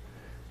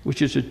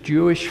 which is a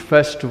Jewish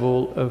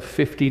festival of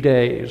 50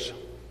 days.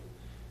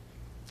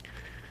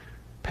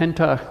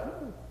 Penta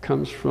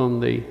comes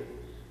from I'm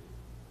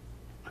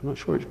not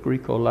sure it's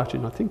Greek or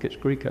Latin, I think it's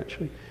Greek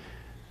actually,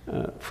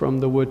 from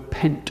the word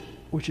pent,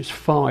 which is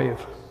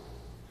 5.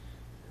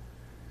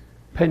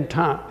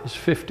 Penta is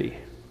 50.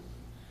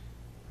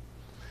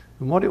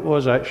 And what it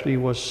was actually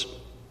was,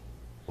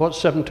 what's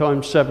 7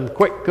 times 7?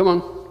 Quick, come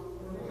on.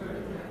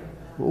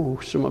 Oh,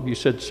 some of you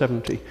said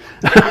 70.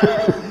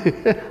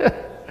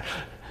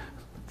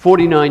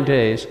 49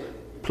 days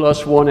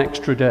plus 1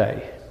 extra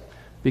day,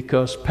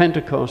 because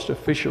Pentecost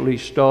officially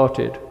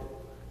started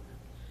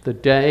the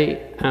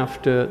day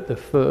after the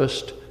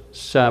first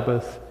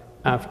Sabbath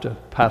after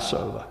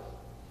Passover.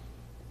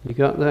 You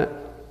got that?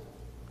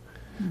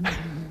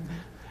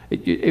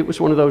 It was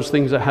one of those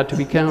things that had to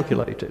be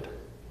calculated.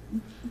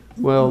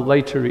 Well,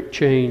 later it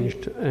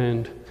changed,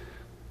 and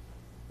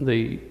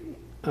the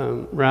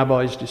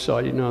rabbis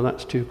decided, no,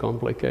 that's too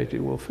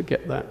complicated, we'll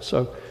forget that.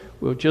 So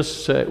we'll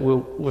just say,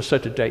 we'll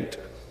set a date,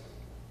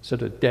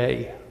 set a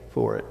day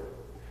for it.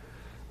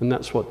 And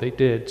that's what they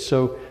did.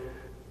 So,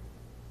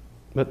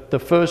 but the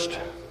first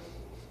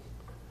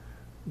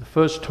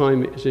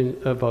time it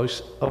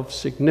is of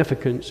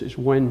significance is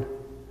when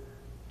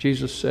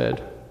Jesus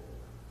said,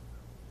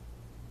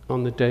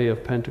 on the day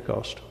of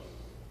Pentecost.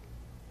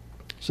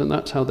 So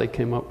that's how they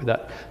came up with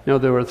that. Now,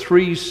 there are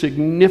 3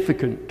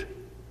 significant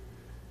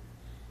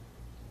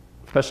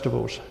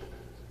festivals.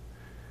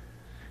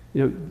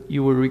 You know,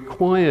 you were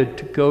required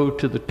to go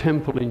to the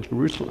temple in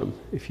Jerusalem.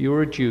 If you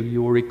were a Jew,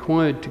 you were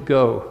required to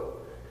go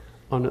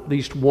on at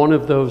least one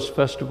of those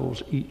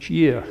festivals each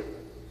year.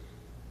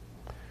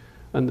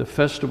 And the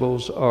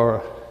festivals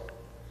are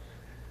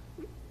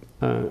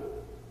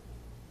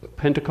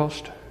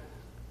Pentecost,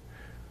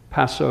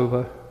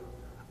 Passover,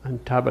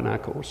 and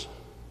Tabernacles.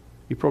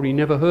 You probably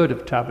never heard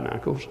of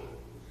Tabernacles.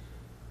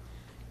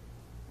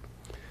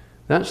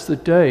 That's the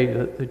day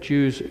that the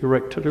Jews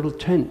erect a little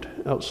tent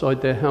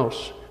outside their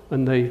house,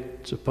 and they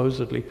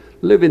supposedly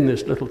live in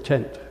this little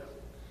tent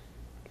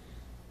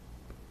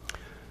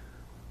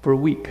for a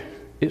week.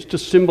 It's to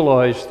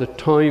symbolize the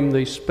time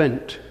they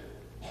spent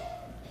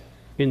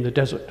in the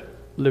desert,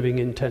 living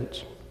in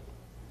tents.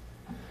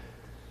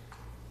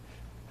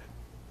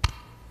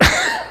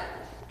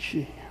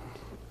 Gee,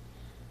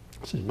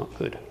 this is not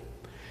good.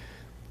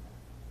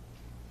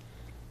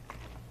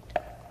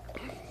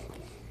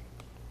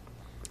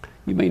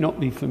 You may not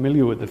be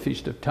familiar with the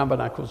Feast of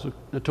Tabernacles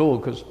at all,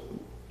 because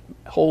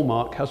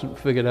Hallmark hasn't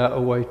figured out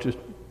a way to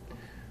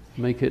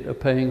make it a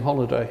paying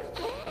holiday.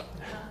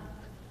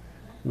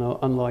 Now,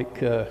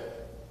 unlike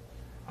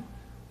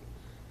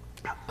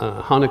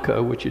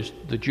Hanukkah, which is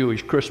the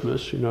Jewish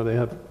Christmas, you know, they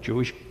have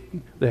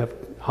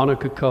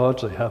Hanukkah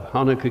cards, they have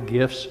Hanukkah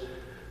gifts.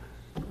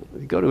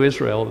 You go to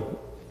Israel,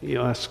 you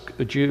ask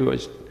a Jew,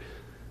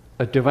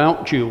 a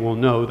devout Jew will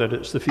know that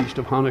it's the Feast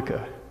of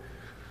Hanukkah.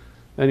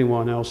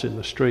 Anyone else in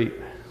the street?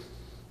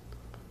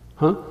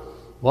 Huh?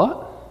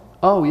 What?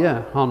 Oh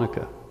yeah,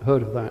 Hanukkah.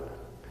 Heard of that.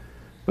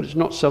 But it's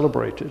not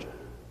celebrated.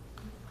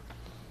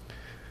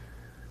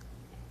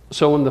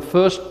 So on the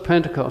first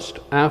Pentecost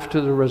after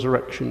the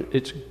resurrection,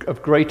 it's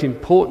of great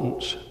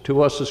importance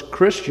to us as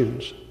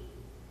Christians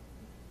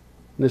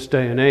in this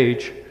day and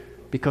age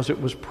because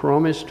it was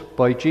promised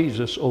by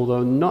Jesus,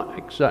 although not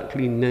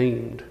exactly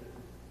named.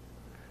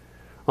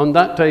 On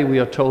that day, we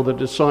are told the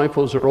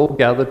disciples are all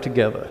gathered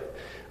together,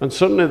 and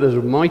suddenly there's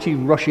a mighty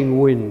rushing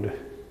wind,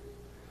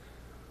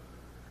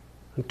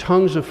 and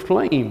tongues of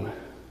flame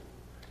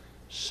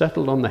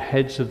settled on the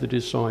heads of the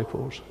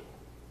disciples.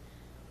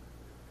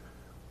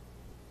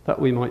 That,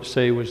 we might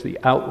say, was the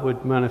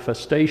outward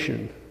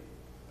manifestation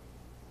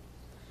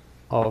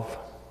of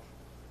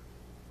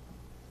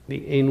the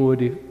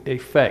inward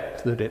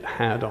effect that it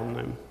had on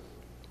them.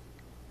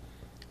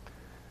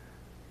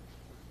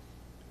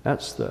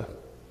 That's the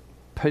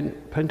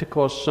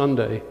Pentecost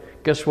Sunday.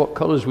 Guess what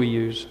colors we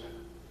use?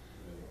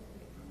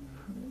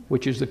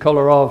 Which is the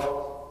color of?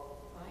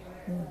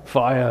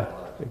 Fire.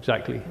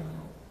 Exactly.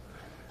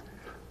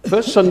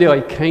 First Sunday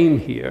I came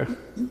here,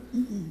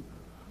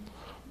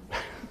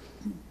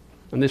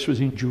 and this was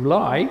in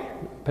July.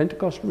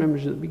 Pentecost, remember,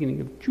 is at the beginning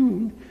of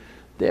June.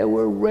 There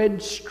were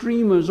red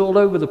streamers all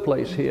over the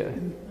place here.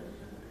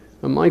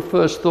 And my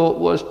first thought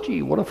was,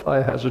 gee, what a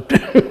fire hazard.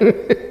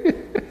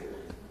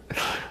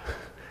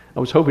 I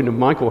was hoping that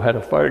Michael had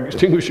a fire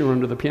extinguisher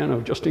under the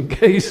piano just in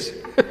case.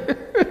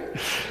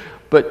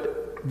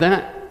 But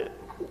that,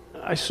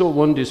 I saw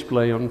one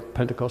display on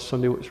Pentecost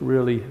Sunday which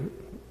really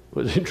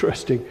was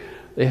interesting.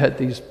 They had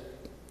these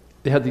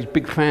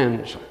big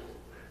fans,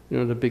 you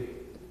know, the big,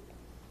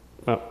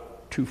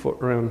 about 2 foot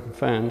round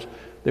fans.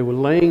 They were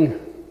laying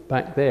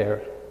back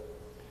there,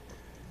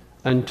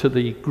 and to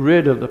the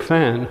grid of the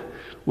fan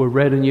were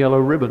red and yellow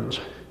ribbons.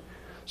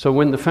 So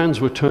when the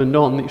fans were turned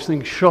on, these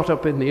things shot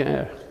up in the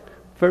air.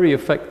 Very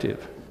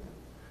effective.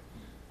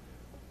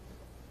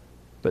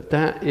 But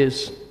that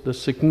is the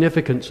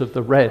significance of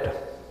the red.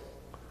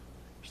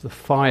 It's the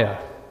fire.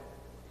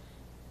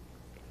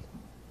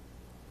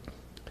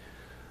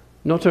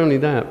 Not only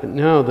that, but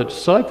now the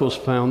disciples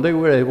found they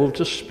were able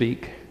to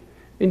speak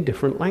in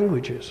different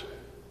languages.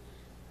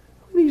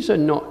 These are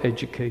not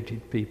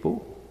educated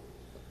people,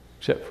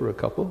 except for a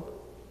couple.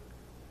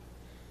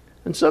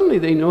 And suddenly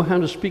they know how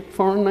to speak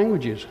foreign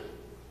languages.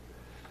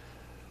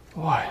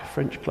 Boy,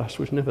 French class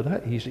was never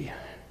that easy.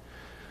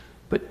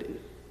 But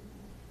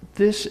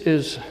this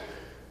is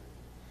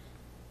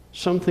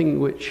something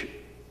which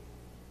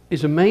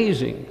is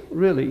amazing,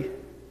 really.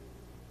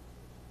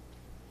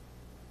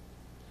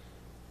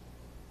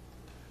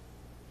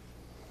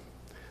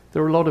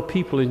 There are a lot of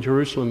people in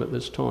Jerusalem at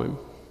this time.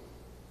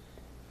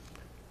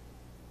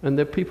 And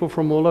they're people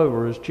from all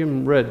over. As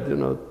Jim read, you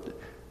know,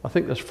 I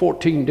think there's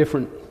 14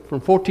 different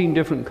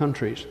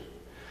countries.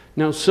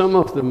 Now, some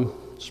of them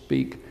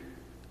speak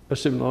a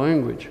similar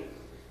language.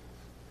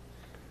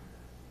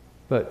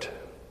 But,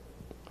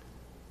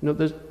 you know,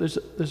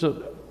 there's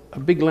a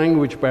big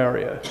language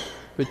barrier,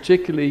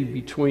 particularly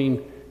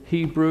between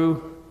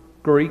Hebrew,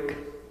 Greek,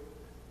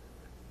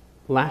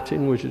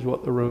 Latin, which is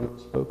what the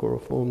Romans spoke, or a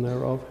form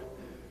thereof,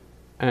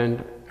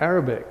 and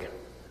Arabic.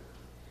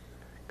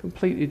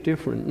 Completely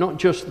different. Not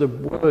just the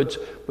words,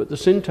 but the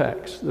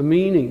syntax, the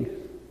meaning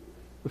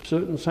of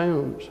certain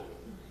sounds.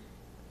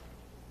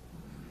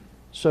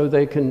 So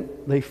they can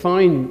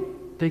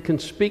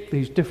speak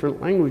these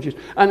different languages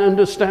and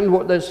understand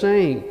what they're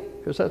saying,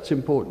 because that's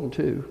important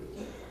too.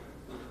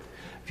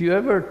 If you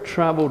ever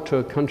travel to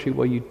a country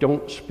where you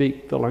don't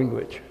speak the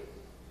language,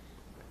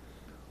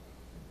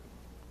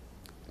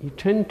 you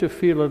tend to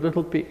feel a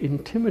little bit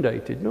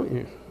intimidated, don't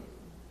you?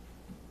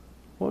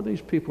 What are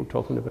these people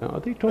talking about? Are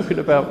they talking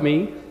about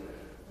me?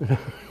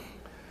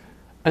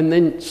 And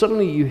then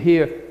suddenly you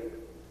hear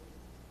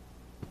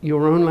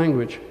your own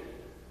language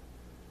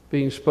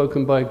being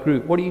spoken by a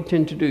group. What do you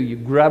tend to do? You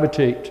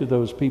gravitate to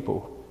those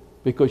people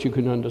because you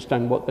can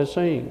understand what they're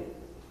saying.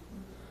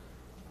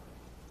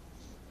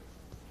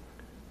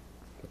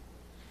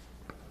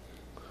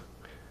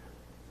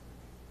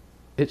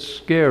 It's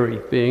scary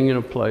being in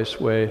a place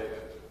where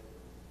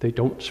they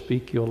don't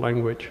speak your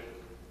language.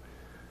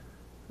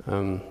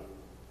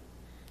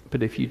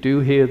 But if you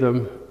do hear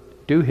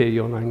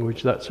your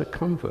language, that's a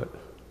comfort.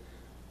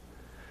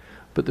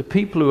 But the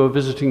people who are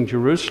visiting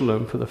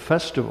Jerusalem for the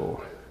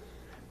festival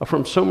are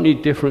from so many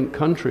different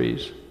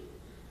countries,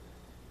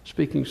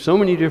 speaking so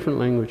many different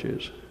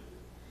languages.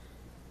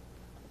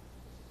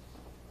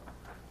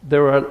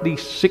 There are at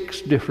least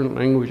 6 different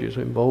languages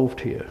involved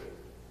here,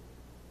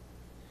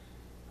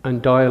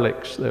 and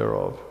dialects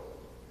thereof.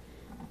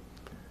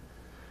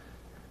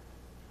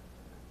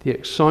 The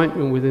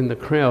excitement within the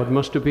crowd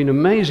must have been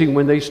amazing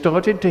when they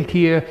started to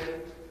hear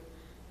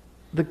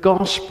the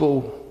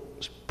gospel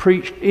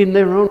preached in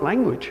their own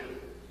language.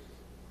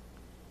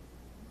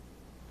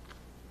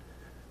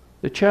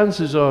 The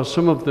chances are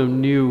some of them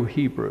knew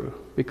Hebrew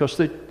because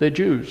they're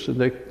Jews and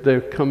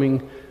they're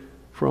coming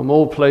from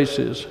all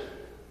places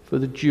for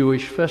the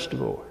Jewish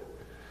festival.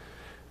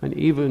 And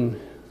even,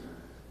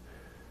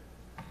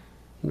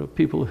 you know,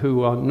 people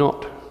who are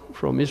not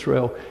from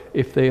Israel,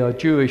 if they are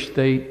Jewish,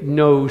 they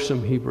know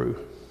some Hebrew.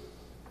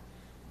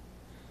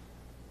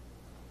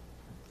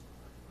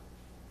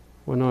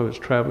 when I was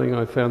traveling,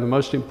 I found the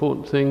most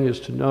important thing is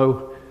to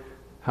know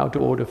how to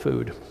order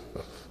food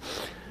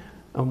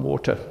and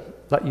water.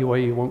 That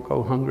way you won't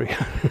go hungry.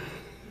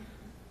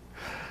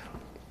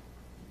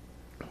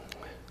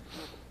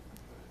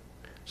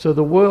 So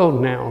the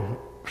world now,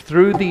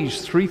 through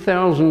these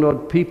 3,000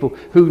 odd people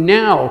who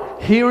now,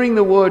 hearing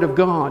the word of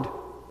God,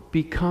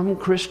 become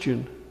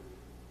Christian.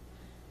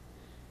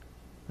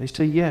 They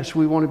say, yes,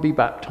 we want to be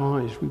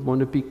baptized. We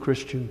want to be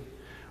Christian.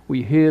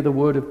 We hear the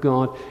word of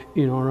God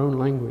in our own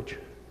language.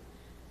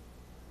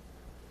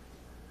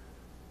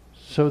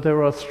 So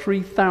there are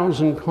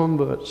 3,000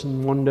 converts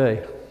in one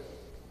day.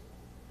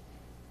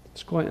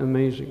 It's quite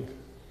amazing.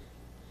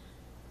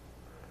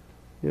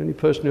 The only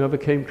person who ever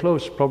came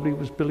close probably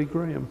was Billy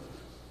Graham,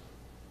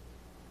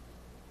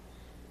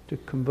 to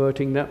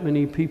converting that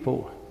many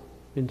people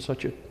in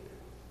such a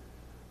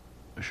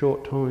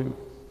short time.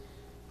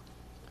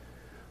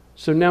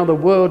 So now the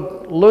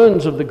world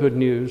learns of the good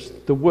news,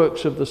 the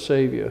works of the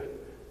Savior,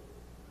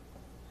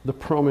 the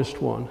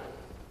promised one.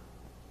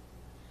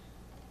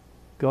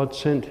 God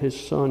sent his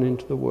Son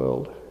into the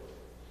world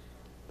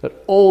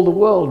that all the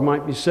world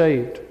might be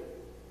saved.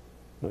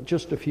 Not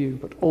just a few,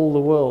 but all the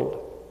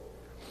world.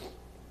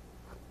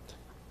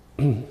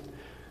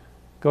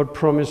 God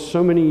promised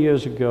so many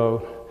years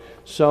ago,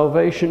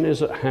 salvation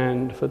is at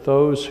hand for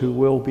those who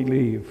will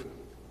believe.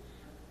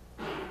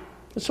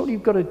 That's all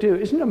you've got to do.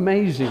 Isn't it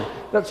amazing?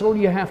 That's all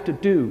you have to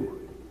do,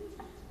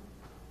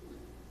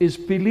 is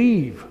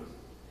believe.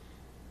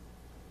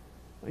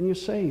 And you're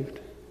saved.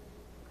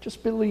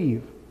 Just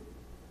believe.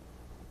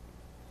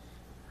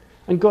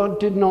 And God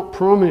did not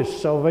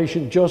promise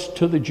salvation just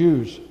to the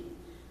Jews,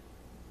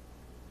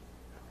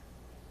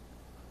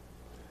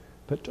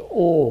 but to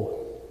all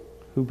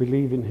who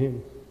believe in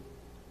him.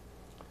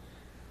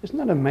 Isn't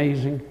that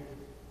amazing?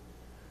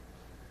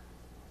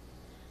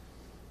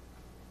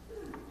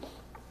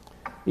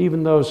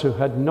 Even those who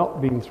had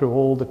not been through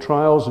all the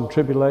trials and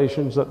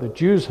tribulations that the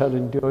Jews had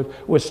endured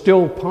were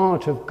still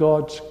part of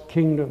God's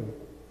kingdom.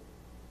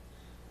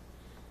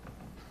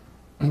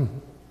 Do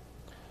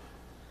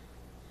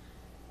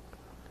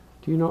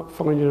you not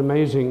find it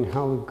amazing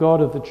how the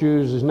God of the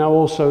Jews is now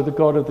also the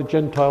God of the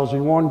Gentiles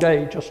in one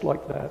day, just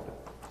like that,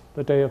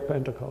 the day of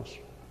Pentecost?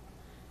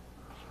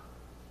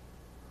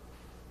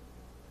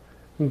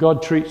 And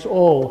God treats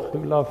all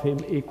who love him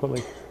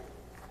equally.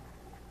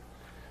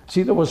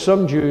 See, there were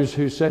some Jews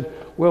who said,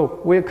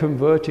 well, we're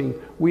converting.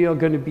 We are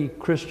going to be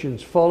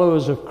Christians,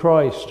 followers of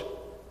Christ.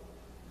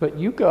 But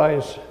you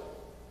guys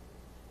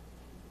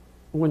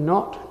were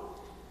not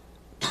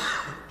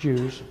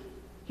Jews.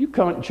 You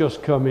can't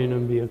just come in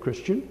and be a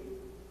Christian.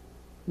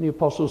 And the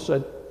apostles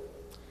said,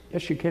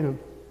 yes, you can.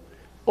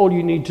 All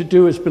you need to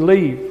do is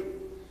believe.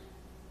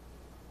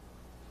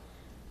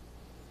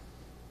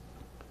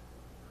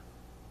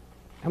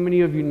 How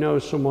many of you know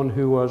someone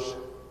who was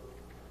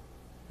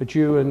a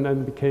Jew and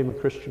then became a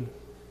Christian?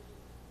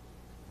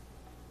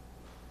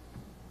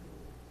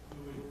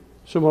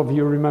 Some of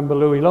you remember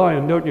Louis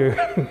Lyon, don't you?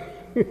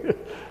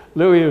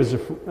 Louis was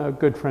a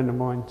good friend of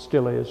mine,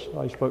 still is.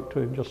 I spoke to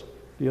him just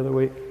the other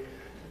week.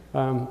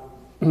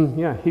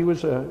 Yeah, he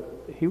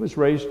was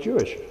raised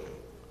Jewish.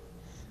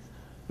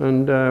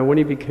 And when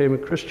he became a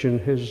Christian,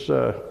 his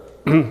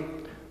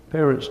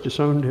parents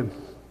disowned him.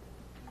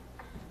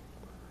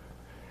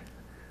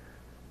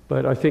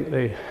 But I think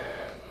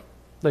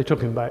they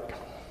took him back.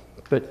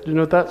 But, you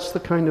know, that's the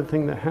kind of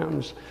thing that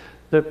happens,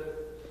 that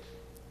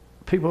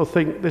people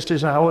think this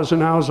is ours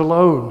and ours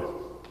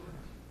alone.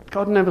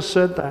 God never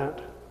said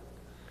that.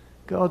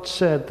 God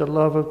said the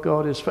love of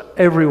God is for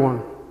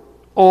everyone,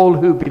 all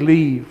who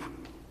believe.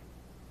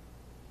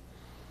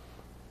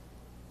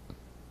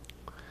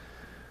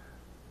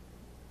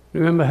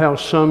 Remember how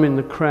some in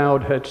the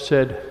crowd had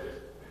said,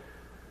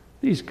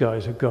 these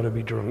guys have got to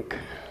be drunk.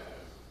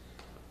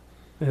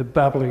 They're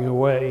babbling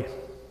away.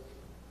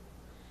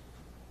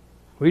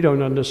 We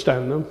don't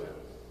understand them.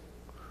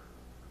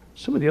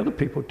 Some of the other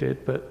people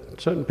did,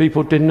 but certain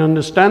people didn't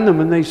understand them,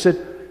 and they said,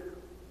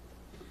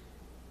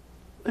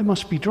 they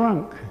must be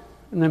drunk.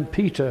 And then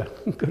Peter,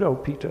 good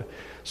old Peter,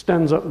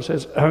 stands up and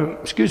says,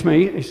 excuse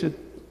me, he said,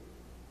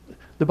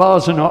 the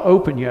bars are not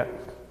open yet.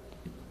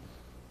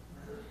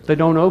 They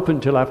don't open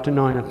till after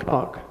 9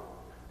 o'clock.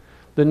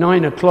 The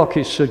 9 o'clock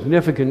is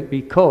significant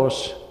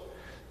because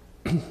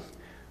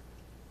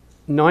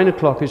 9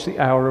 o'clock is the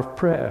hour of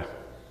prayer.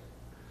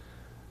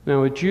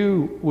 Now, a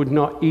Jew would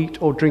not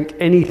eat or drink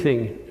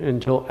anything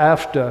until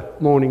after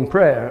morning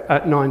prayer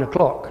at 9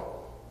 o'clock.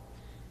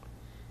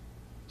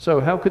 So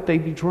how could they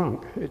be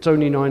drunk? It's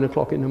only 9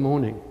 o'clock in the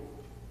morning.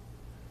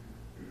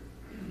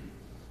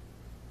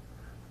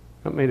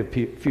 That made a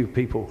few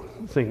people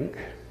think.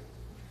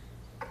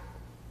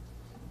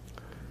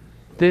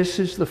 This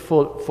is the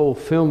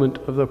fulfillment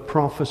of the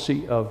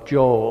prophecy of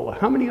Joel.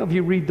 How many of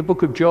you read the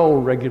book of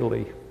Joel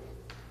regularly?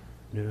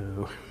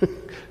 No,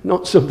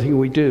 not something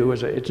we do,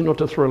 is it? It's not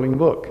a thrilling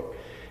book.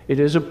 It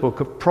is a book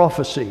of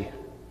prophecy.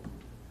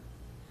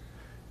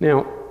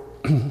 Now,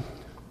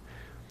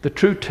 the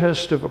true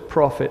test of a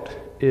prophet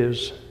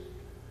is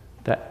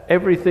that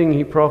everything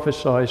he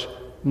prophesies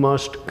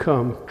must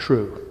come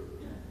true.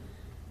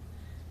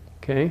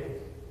 Okay?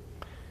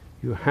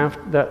 You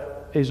have,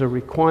 that is a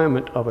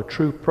requirement of a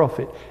true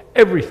prophet.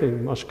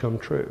 Everything must come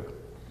true.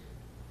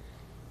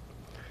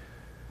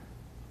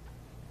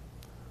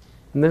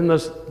 And then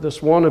there's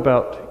this one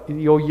about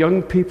your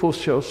young people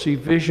shall see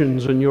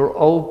visions and your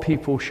old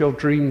people shall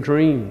dream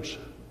dreams.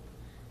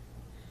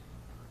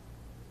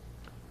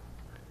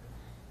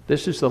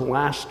 This is the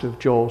last of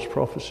Joel's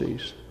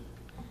prophecies.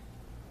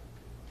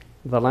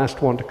 The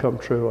last one to come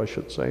true, I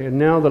should say. And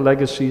now the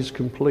legacy is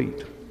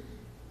complete.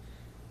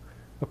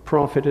 A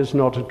prophet is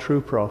not a true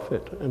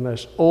prophet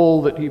unless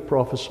all that he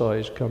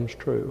prophesies comes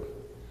true.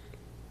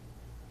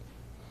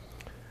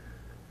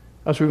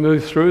 As we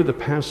move through the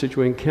passage,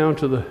 we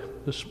encounter the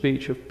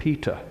speech of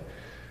Peter.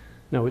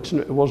 Now, it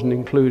wasn't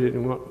included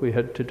in what we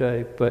had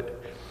today,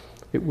 but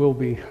it will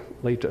be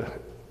later.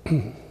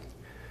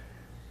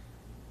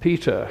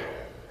 Peter,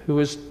 who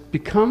has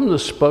become the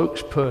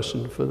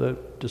spokesperson for the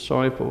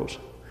disciples,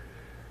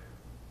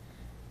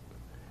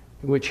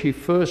 in which he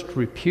first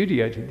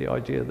repudiated the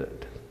idea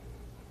that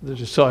the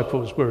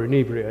disciples were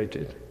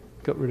inebriated,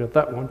 got rid of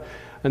that one,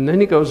 and then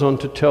he goes on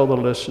to tell the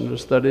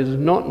listeners that it is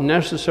not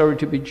necessary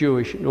to be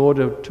Jewish in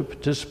order to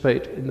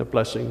participate in the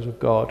blessings of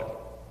God.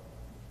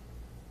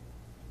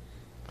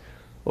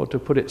 Or to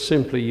put it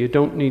simply, you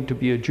don't need to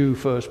be a Jew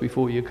first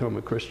before you become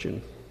a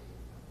Christian.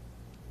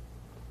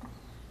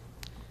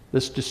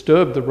 This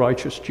disturbed the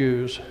righteous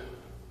Jews,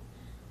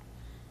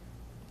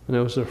 and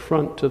it was an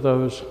affront to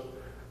those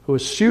who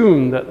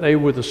assumed that they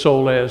were the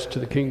sole heirs to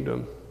the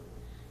kingdom.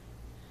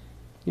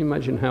 Can you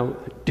imagine how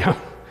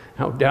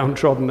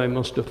downtrodden they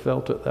must have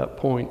felt at that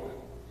point?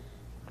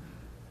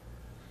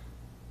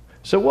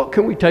 So what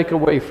can we take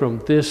away from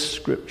this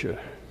scripture?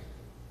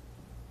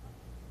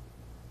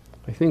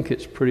 I think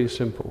it's pretty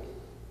simple.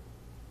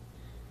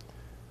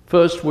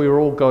 First, we are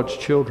all God's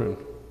children.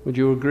 Would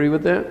you agree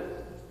with that?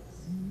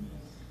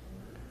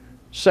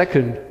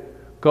 Second,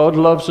 God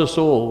loves us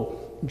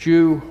all,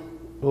 Jew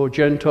or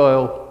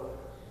Gentile,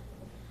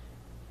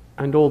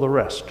 and all the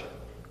rest.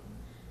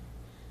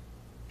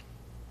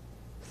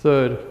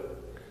 Third,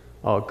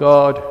 our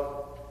God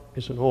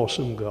is an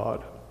awesome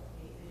God.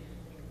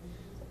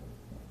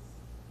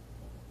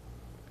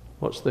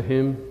 What's the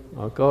hymn?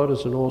 Our God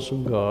is an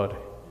awesome God.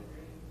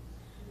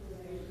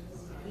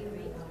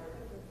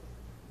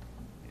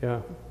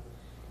 Yeah.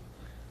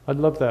 I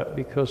love that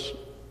because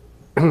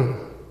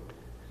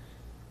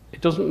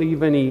it doesn't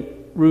leave any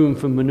room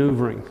for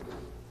maneuvering.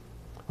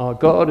 Our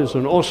God is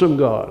an awesome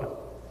God.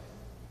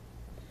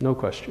 No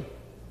question.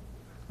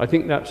 I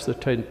think that's the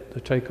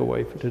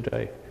takeaway for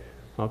today.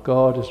 Our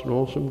God is an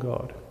awesome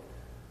God.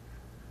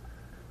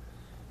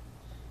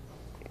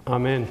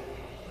 Amen.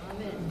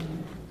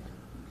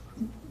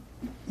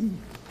 Amen.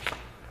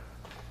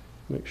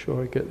 Make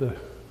sure I get the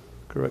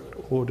correct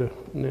order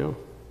now.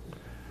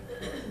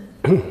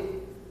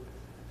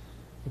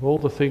 Of all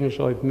the things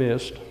I've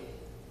missed,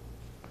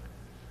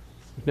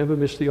 I've never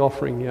missed the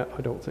offering yet,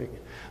 I don't think.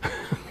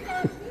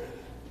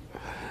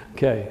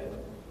 Okay.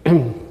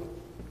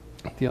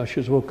 The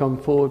ushers will come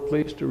forward,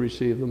 please, to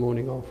receive the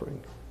morning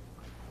offering.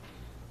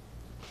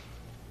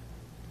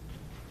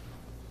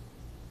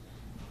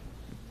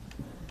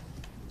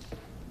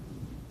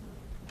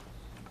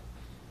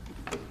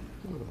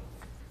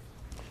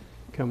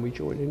 Can we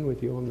join in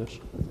with you on this?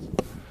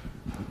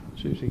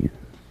 Susie,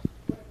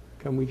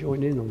 can we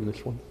join in on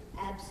this one?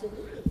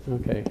 Absolutely.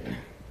 Okay.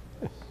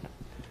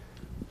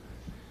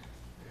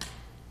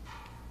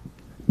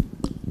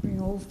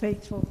 Bring Old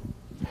Faithful.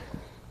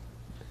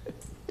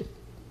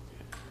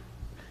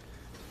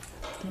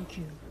 Thank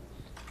you.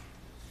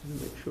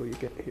 Make sure you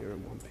get here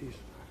in one piece.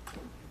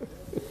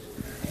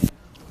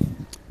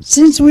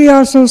 Since we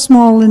are so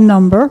small in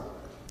number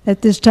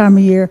at this time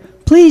of year,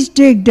 please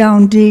dig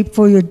down deep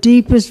for your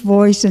deepest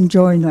voice and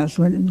join us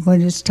when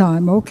it's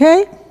time,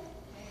 okay?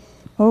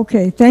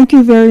 Okay, thank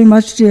you very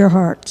much, dear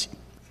hearts.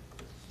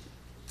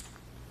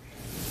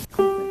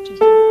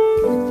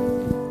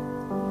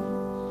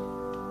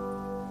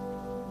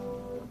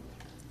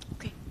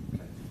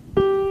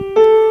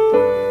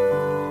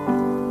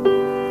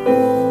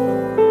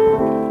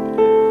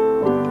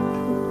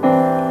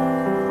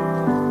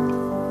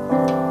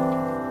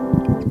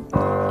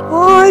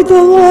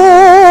 The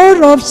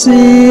Lord of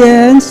sea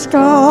and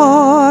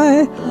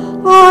sky,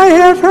 I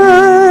have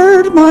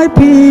heard my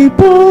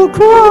people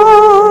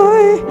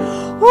cry,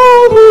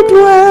 all who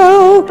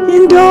dwell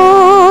in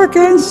dark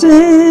and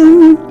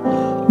sin,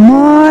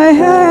 my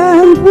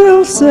hand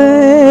will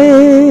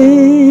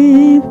save.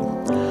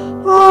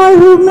 I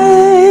who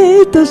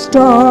made the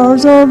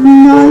stars of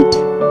night,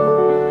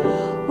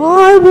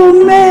 I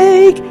will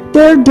make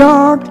their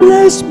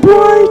darkness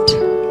bright.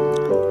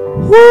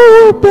 Who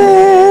will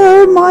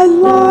bear my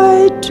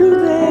light to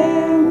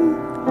them?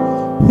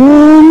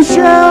 Whom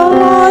shall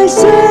I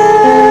send?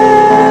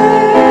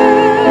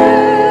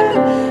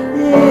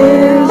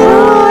 Is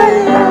I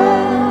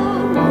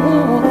am.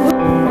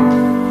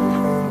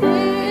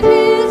 It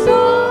is I,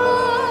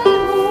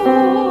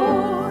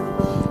 Lord.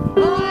 I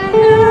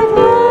have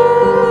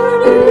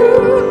heard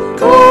you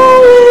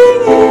Calling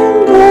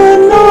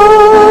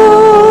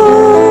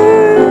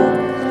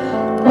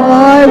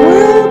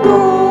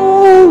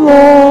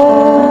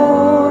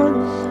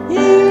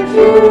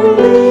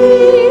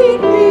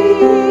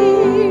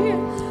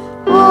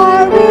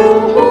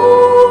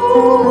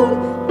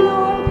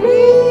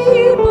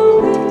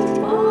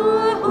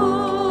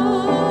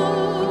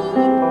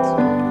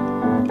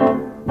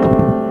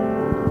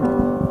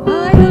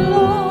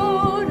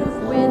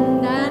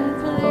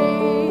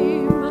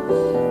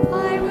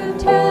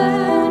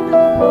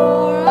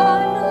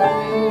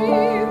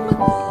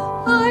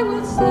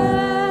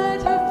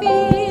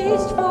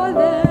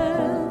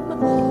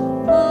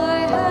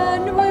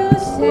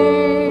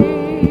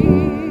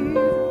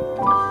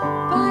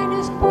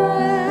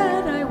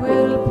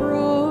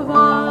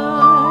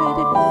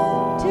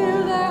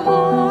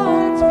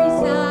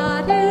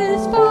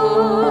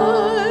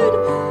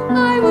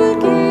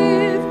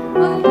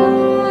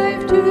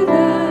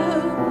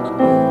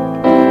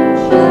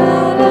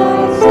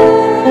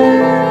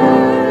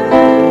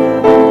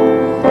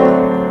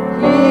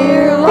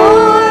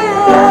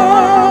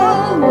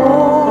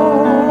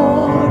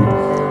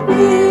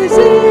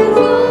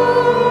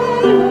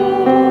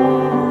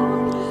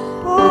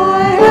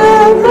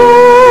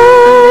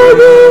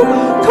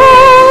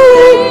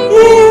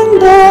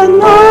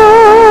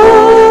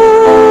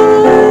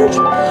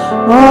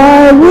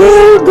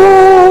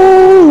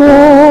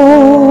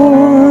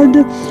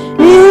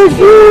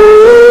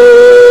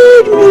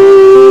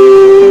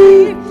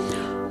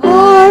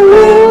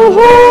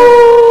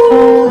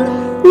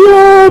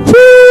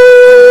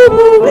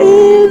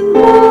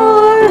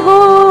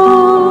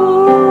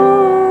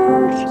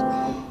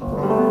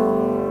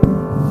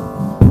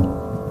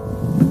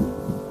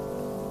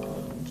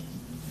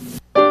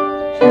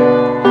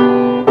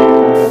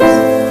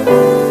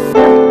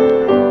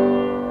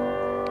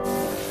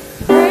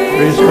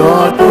Praise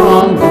God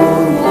from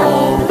whom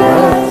all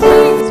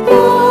blessings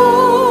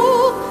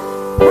flow.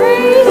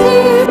 Praise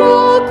Him,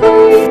 all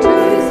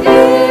creatures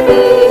here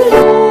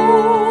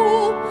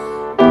below.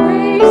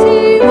 Praise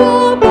Him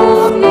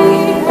above,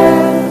 ye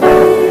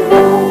heavenly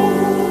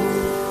hosts.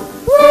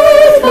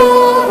 Praise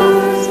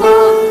Father,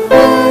 Son,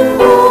 and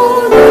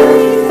Holy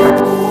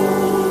Ghost.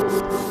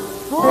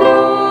 Amen.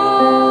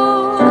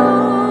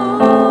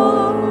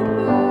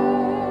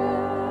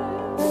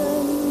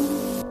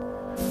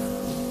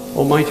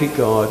 Almighty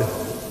God,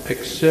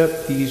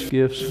 accept these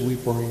gifts we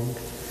bring.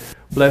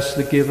 Bless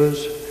the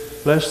givers,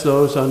 bless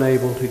those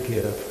unable to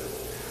give.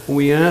 And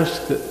we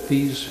ask that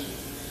these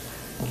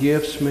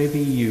gifts may be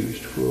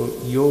used for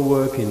your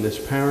work in this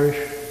parish,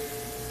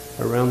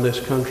 around this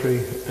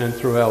country, and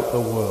throughout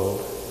the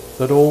world,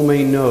 that all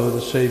may know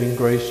the saving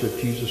grace of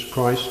Jesus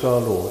Christ our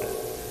Lord.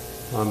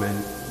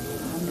 Amen.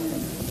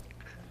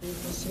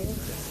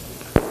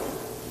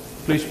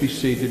 Please be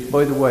seated.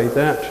 By the way,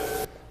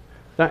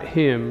 that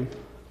hymn,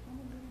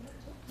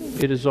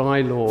 "It Is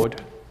I,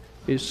 Lord,"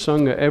 is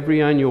sung at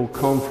every annual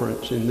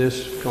conference, in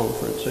this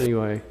conference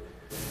anyway.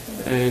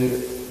 And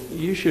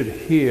you should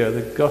hear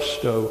the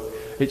gusto.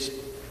 It's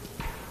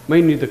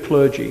mainly the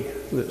clergy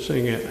that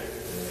sing it.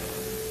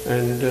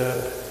 And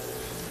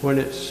when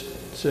it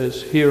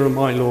says, "Here am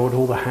I, Lord,"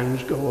 all the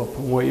hands go up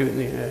and wave in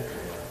the air.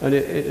 And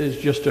it is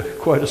just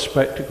quite a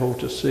spectacle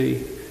to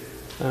see.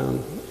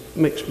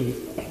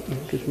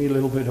 Gives me a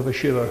little bit of a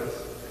shiver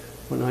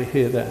when I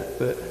hear that.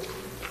 But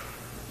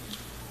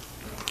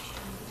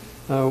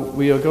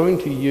we are going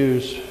to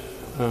use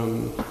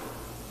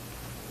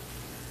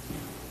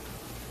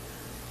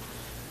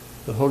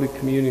the Holy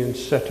Communion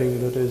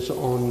setting that is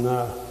on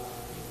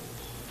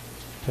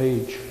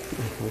page.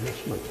 Oh,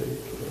 that's my page.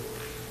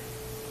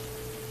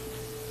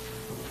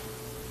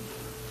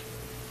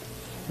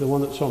 The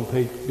one that's on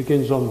page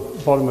begins on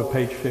bottom of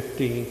page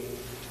 15.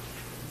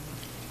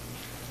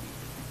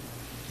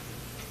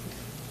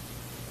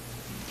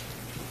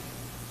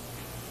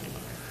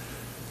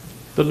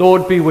 The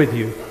Lord be with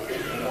you.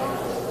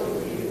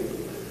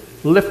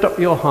 Lift up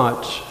your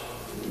hearts.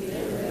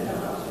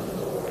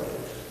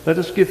 Let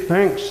us give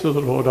thanks to the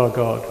Lord our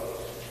God.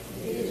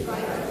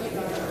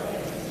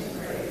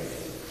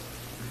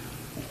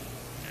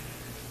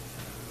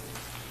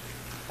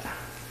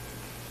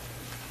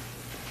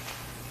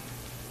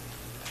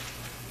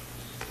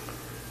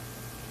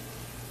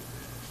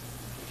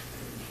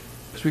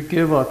 As we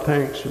give our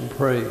thanks and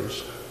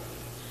praise,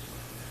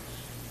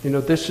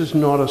 this is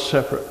not a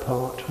separate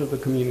part of the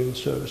communion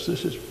service.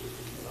 This is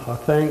our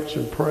thanks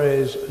and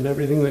praise, and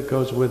everything that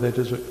goes with it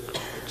is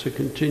it's a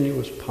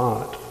continuous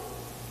part.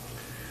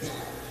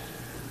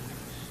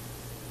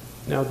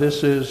 Now,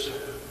 this is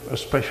a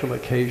special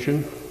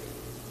occasion.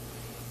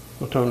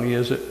 Not only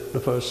is it the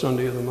first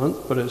Sunday of the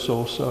month, but it's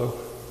also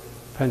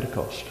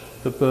Pentecost,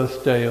 the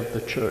birthday of the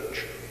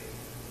church.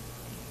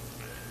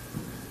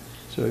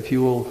 So if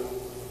you will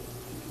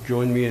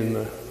join me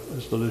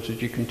as the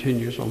liturgy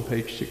continues on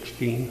page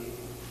 16.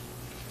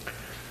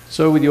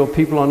 So with your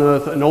people on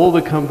earth and all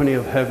the company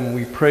of heaven,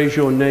 we praise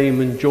your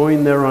name and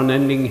join their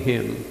unending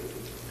hymn.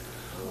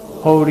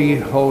 Holy,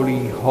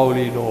 holy,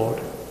 holy Lord,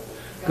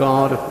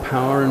 God of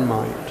power and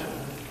might.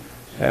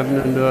 Heaven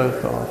and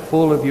earth are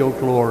full of your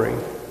glory.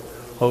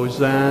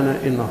 Hosanna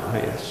in the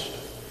highest.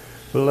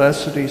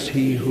 Blessed is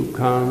he who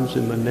comes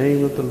in the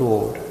name of the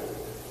Lord.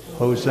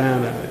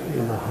 Hosanna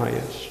in the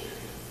highest.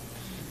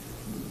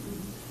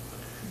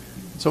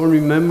 So in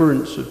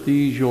remembrance of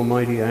these your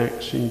mighty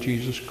acts in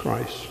Jesus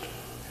Christ,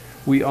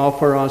 we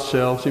offer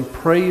ourselves in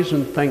praise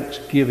and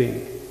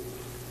thanksgiving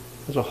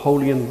as a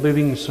holy and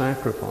living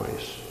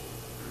sacrifice,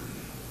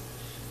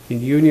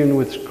 in union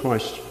with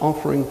Christ's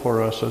offering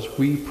for us as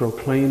we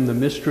proclaim the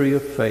mystery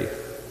of faith.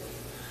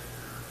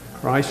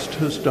 Christ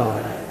has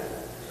died.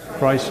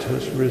 Christ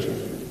has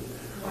risen.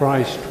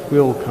 Christ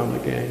will come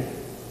again.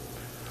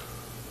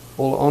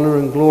 All honor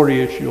and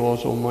glory is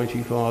yours,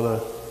 Almighty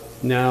Father,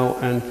 now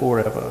and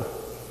forever.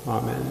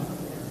 Amen.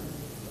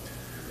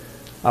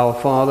 Our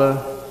Father,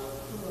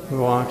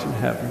 who art in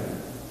heaven,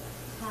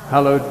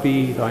 hallowed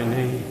be thy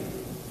name.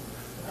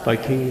 Thy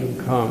kingdom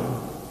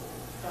come,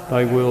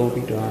 thy will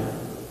be done,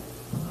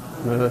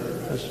 on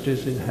earth as it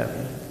is in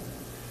heaven.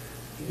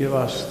 Give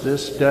us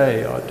this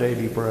day our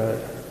daily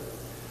bread,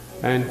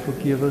 and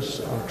forgive us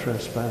our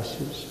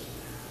trespasses,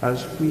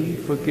 as we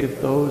forgive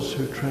those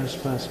who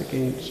trespass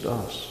against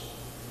us.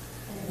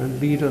 And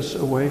lead us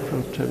away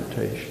from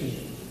temptation,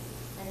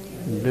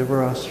 and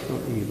deliver us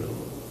from evil.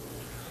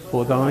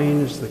 For thine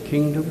is the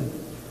kingdom,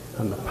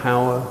 and the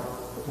power,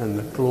 and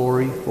the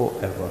glory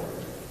forever.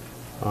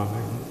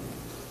 Amen.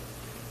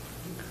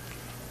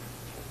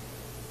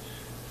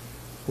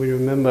 We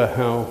remember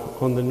how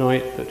on the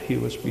night that he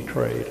was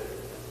betrayed,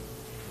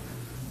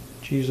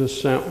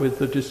 Jesus sat with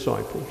the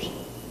disciples,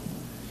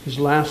 his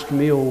last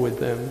meal with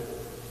them.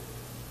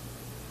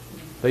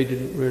 They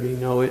didn't really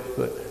know it,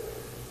 but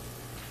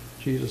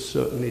Jesus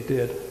certainly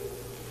did.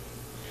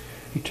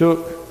 He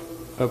took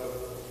a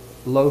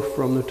loaf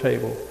from the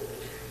table,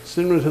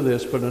 similar to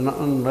this, but an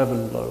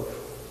unleavened loaf.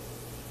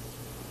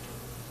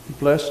 He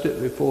blessed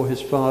it before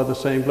his Father,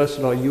 saying, "Blessed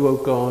are you, O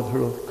God,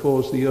 who have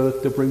caused the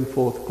earth to bring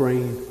forth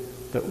grain,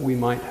 that we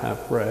might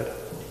have bread."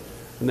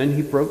 And then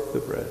he broke the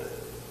bread,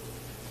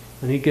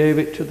 and he gave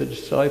it to the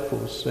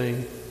disciples,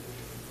 saying,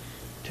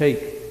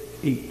 "Take,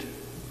 eat.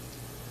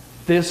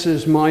 This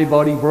is my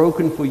body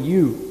broken for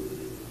you.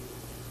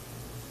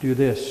 Do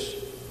this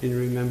in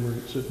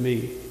remembrance of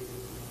me."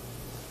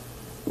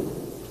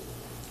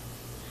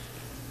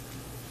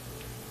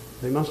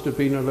 They must have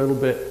been a little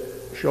bit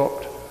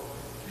shocked,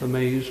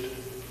 amazed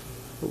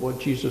at what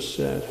Jesus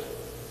said.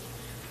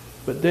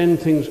 But then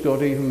things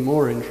got even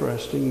more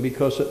interesting,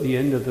 because at the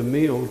end of the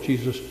meal,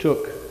 Jesus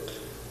took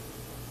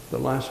the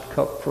last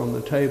cup from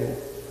the table,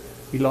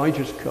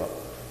 Elijah's cup.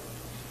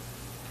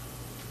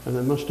 And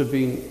there must have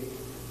been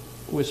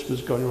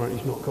whispers going around,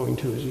 he's not going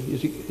to,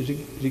 is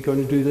he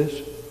going to do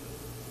this?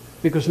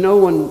 Because no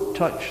one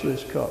touched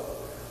this cup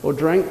or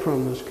drank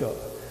from this cup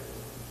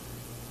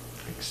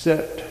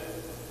except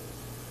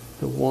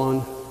the one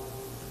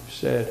who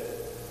said,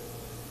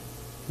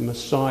 "The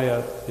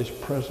Messiah is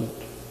present."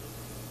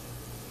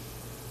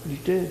 But he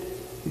did.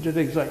 He did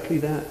exactly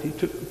that. He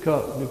took the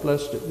cup and he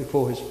blessed it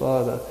before his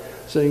Father,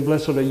 saying,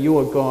 "Blessed are you,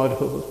 O God,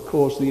 who have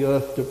caused the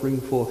earth to bring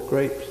forth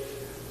grapes,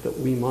 that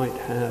we might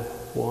have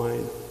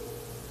wine."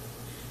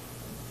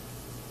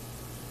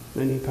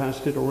 Then he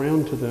passed it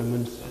around to them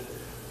and said,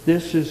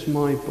 "This is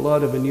my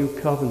blood of a new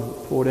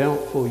covenant, poured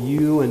out for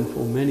you and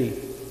for many,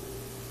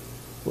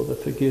 for the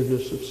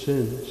forgiveness of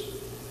sins.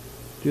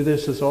 Do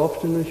this as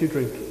often as you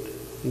drink it,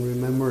 in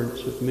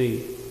remembrance of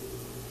me."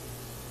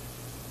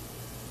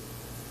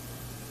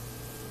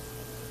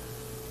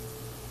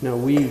 Now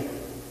we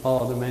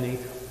are the many.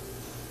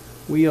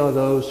 We are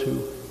those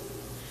who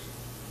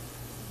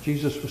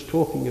Jesus was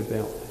talking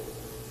about.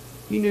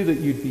 He knew that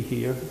you'd be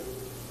here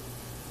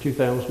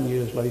 2,000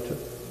 years later.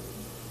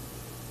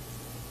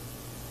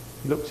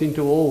 He looks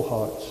into all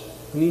hearts,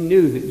 and he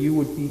knew that you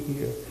would be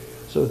here.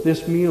 So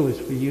this meal is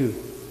for you,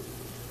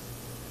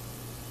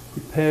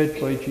 prepared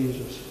by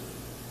Jesus.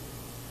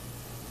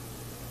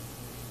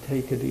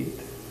 Take and eat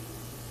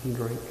and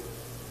drink.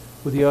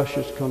 Will the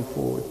ushers come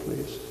forward,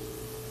 please?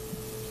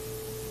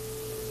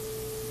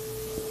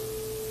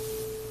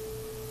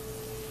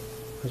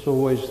 As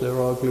always,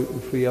 there are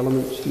gluten-free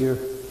elements here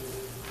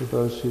for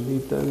those who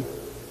need them.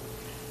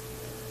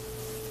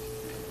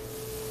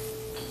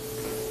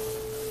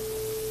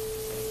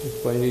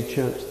 If by any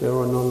chance there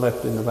are none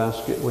left in the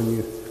basket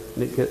when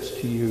it gets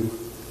to you,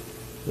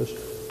 just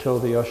tell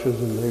the ushers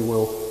and they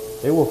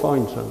will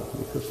find some,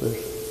 because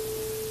there's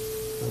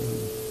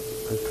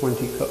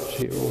 20 cups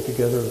here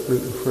altogether,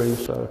 gluten-free,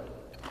 so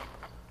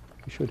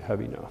you should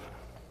have enough.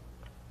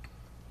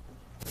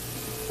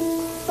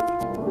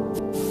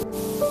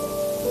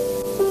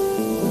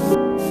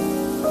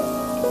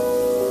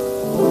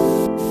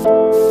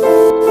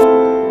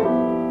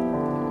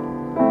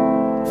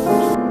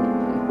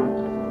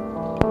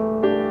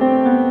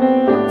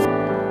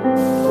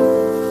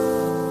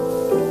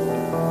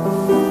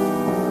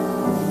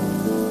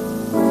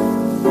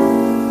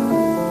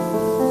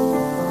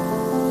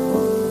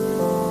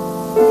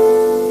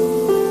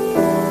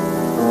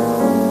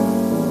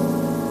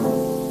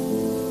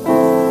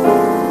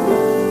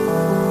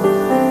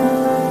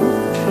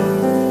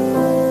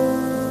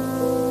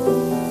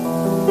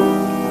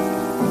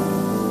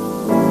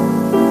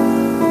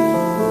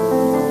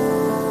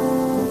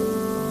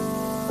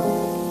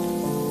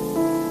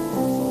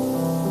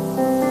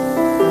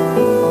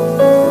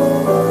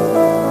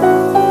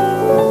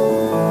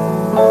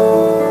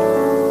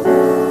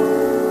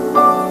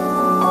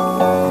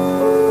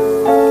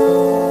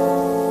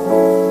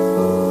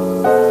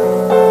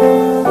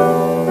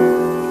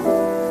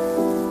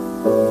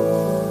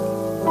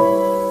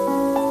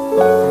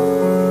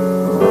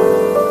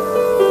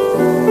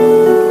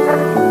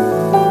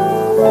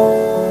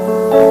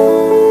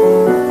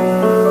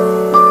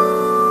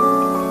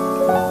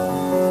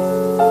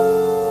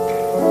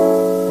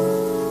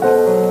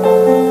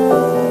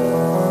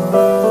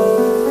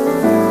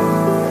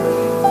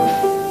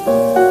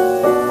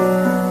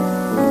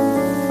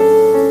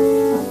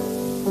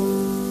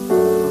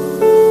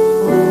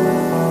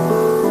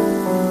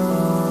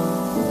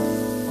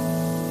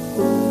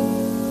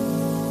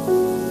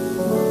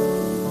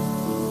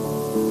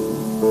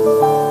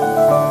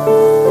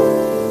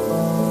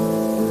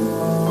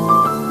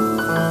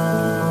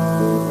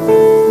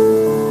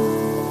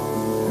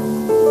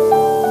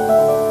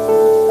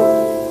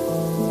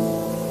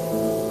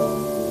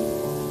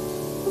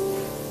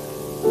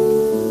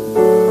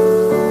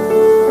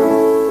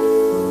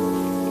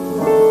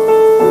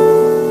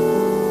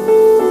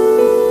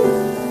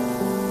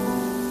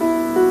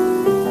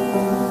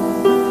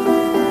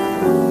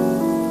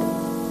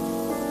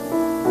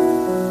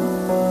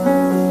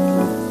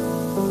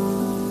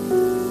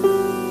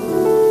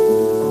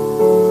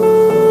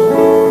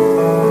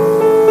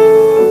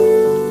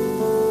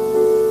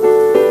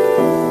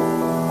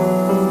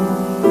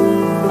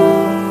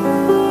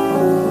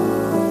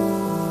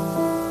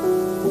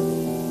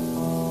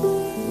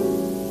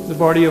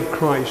 Body of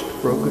Christ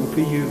broken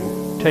for you.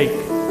 Take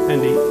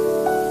and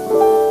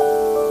eat.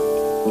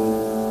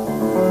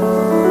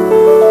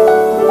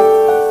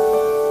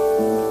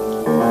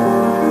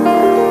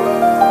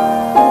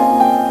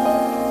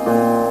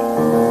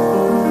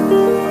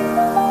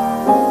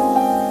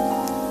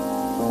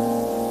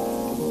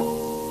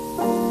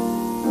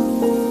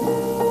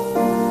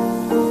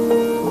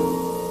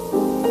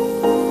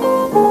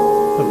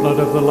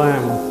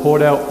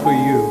 poured out for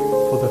you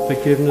for the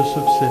forgiveness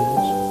of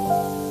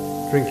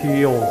sins. Drink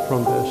ye all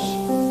from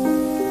this.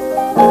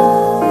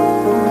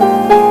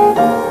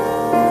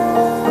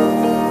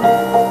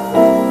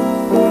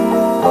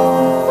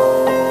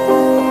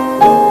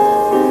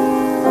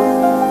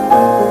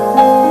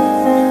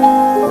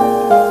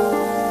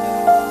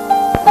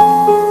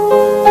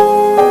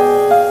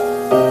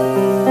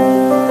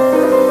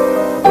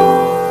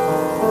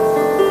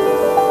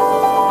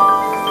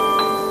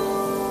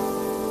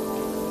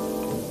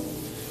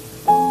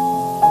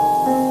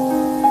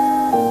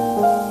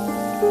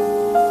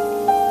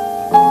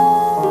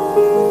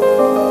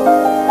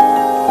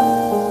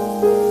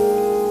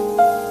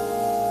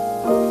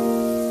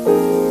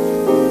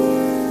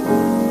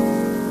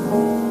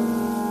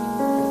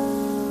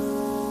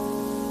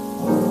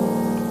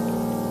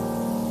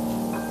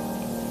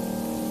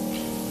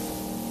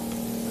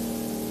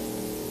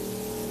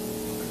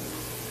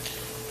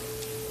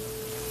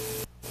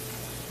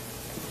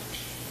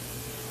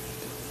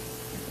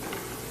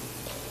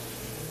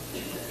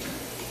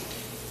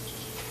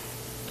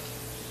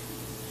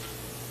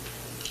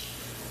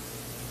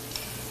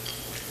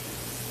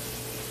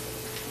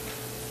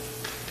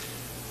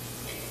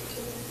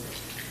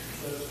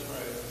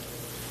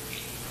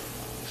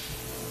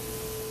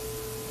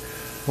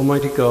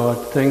 Almighty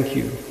God, thank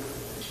you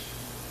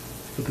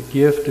for the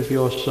gift of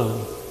your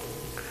Son.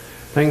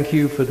 Thank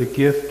you for the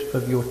gift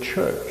of your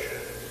church.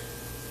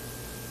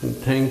 And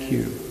thank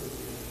you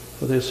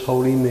for this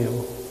holy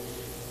meal.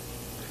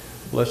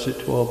 Bless it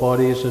to our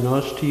bodies and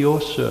us to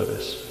your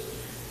service.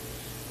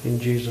 In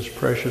Jesus'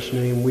 precious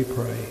name we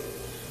pray.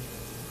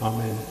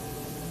 Amen.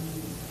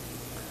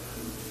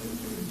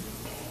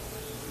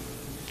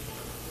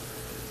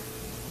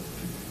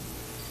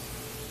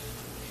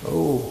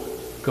 Oh,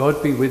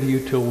 God be with you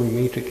till we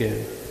meet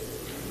again.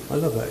 I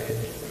love that hymn.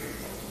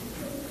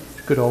 It's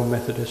a good old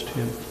Methodist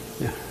hymn.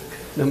 Yeah.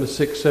 Number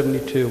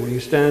 672. Will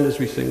you stand as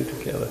we sing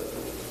together?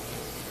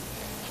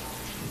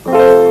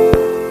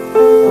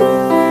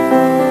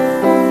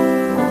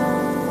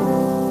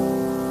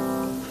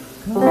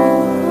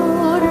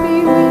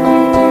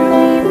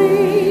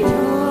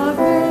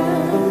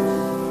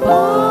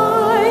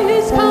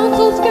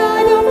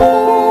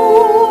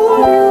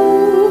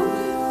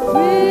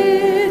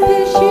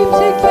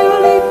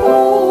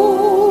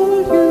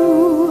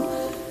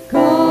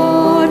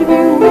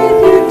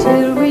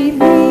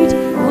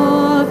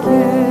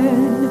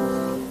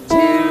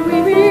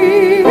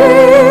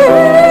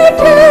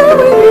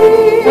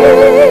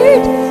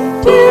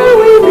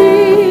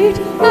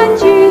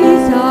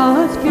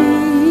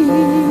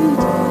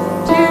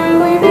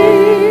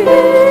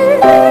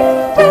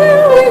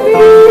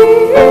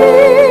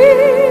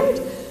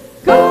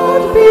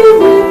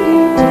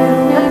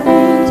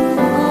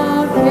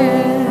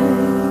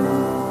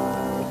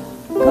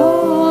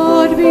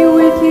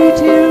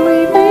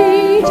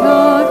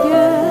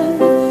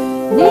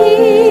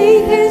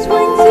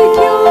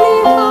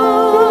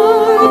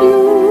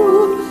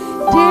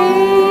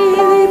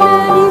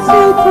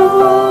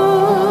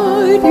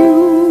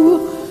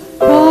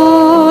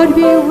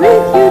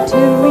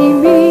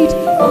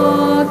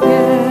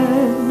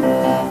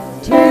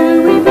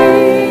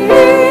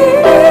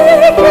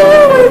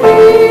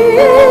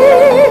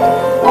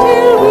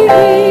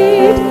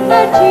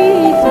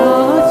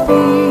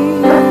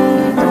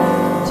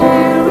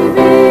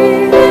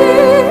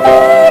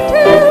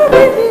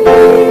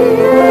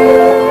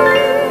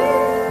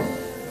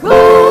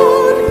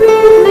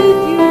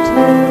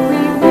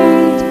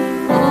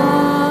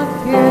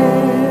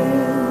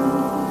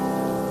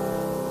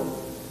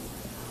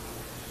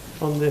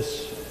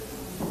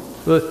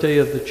 Birthday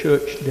of the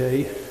church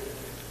day,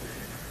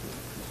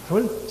 I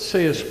want to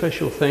say a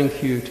special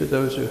thank you to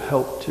those who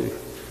helped to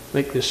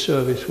make this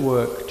service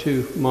work,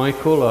 to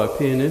Michael, our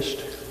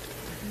pianist,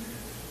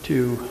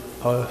 to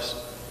our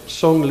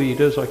song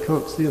leaders. I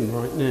can't see them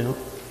right now.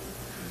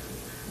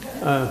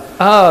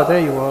 There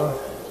you are.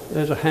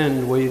 There's a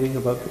hand waving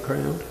above the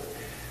crowd.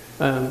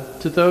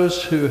 To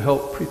those who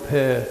helped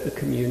prepare the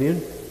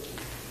communion,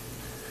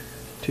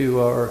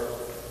 to our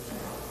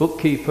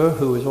bookkeeper,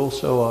 who is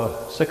also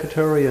our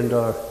secretary and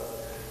our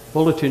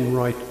bulletin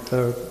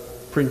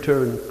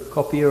printer and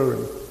copier,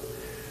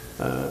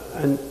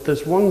 and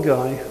there's one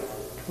guy,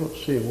 I can't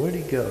see him, where'd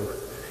he go,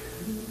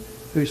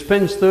 who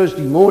spends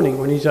Thursday morning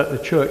when he's at the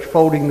church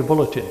folding the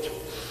bulletins.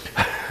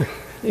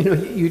 You know,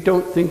 you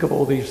don't think of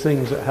all these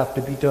things that have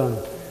to be done,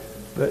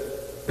 but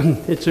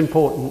it's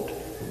important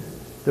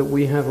that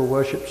we have a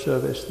worship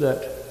service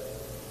that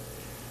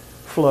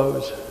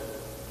flows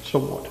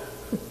somewhat.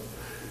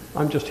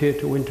 I'm just here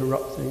to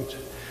interrupt things,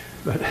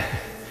 but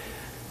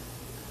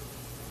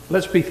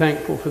let's be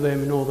thankful for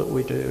them in all that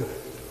we do.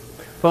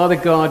 Father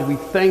God, we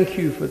thank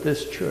you for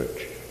this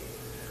church,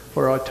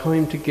 for our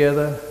time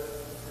together,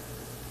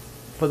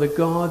 for the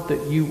God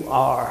that you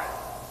are,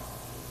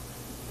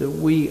 that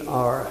we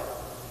are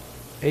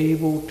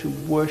able to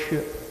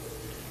worship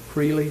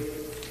freely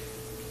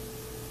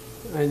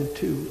and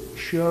to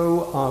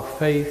show our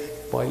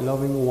faith by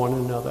loving one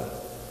another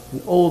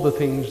in all the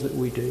things that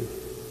we do.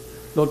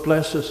 Lord,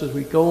 bless us as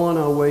we go on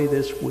our way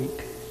this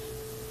week.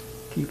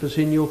 Keep us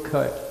in your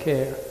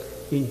care.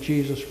 In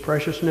Jesus'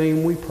 precious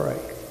name we pray.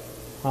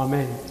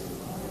 Amen.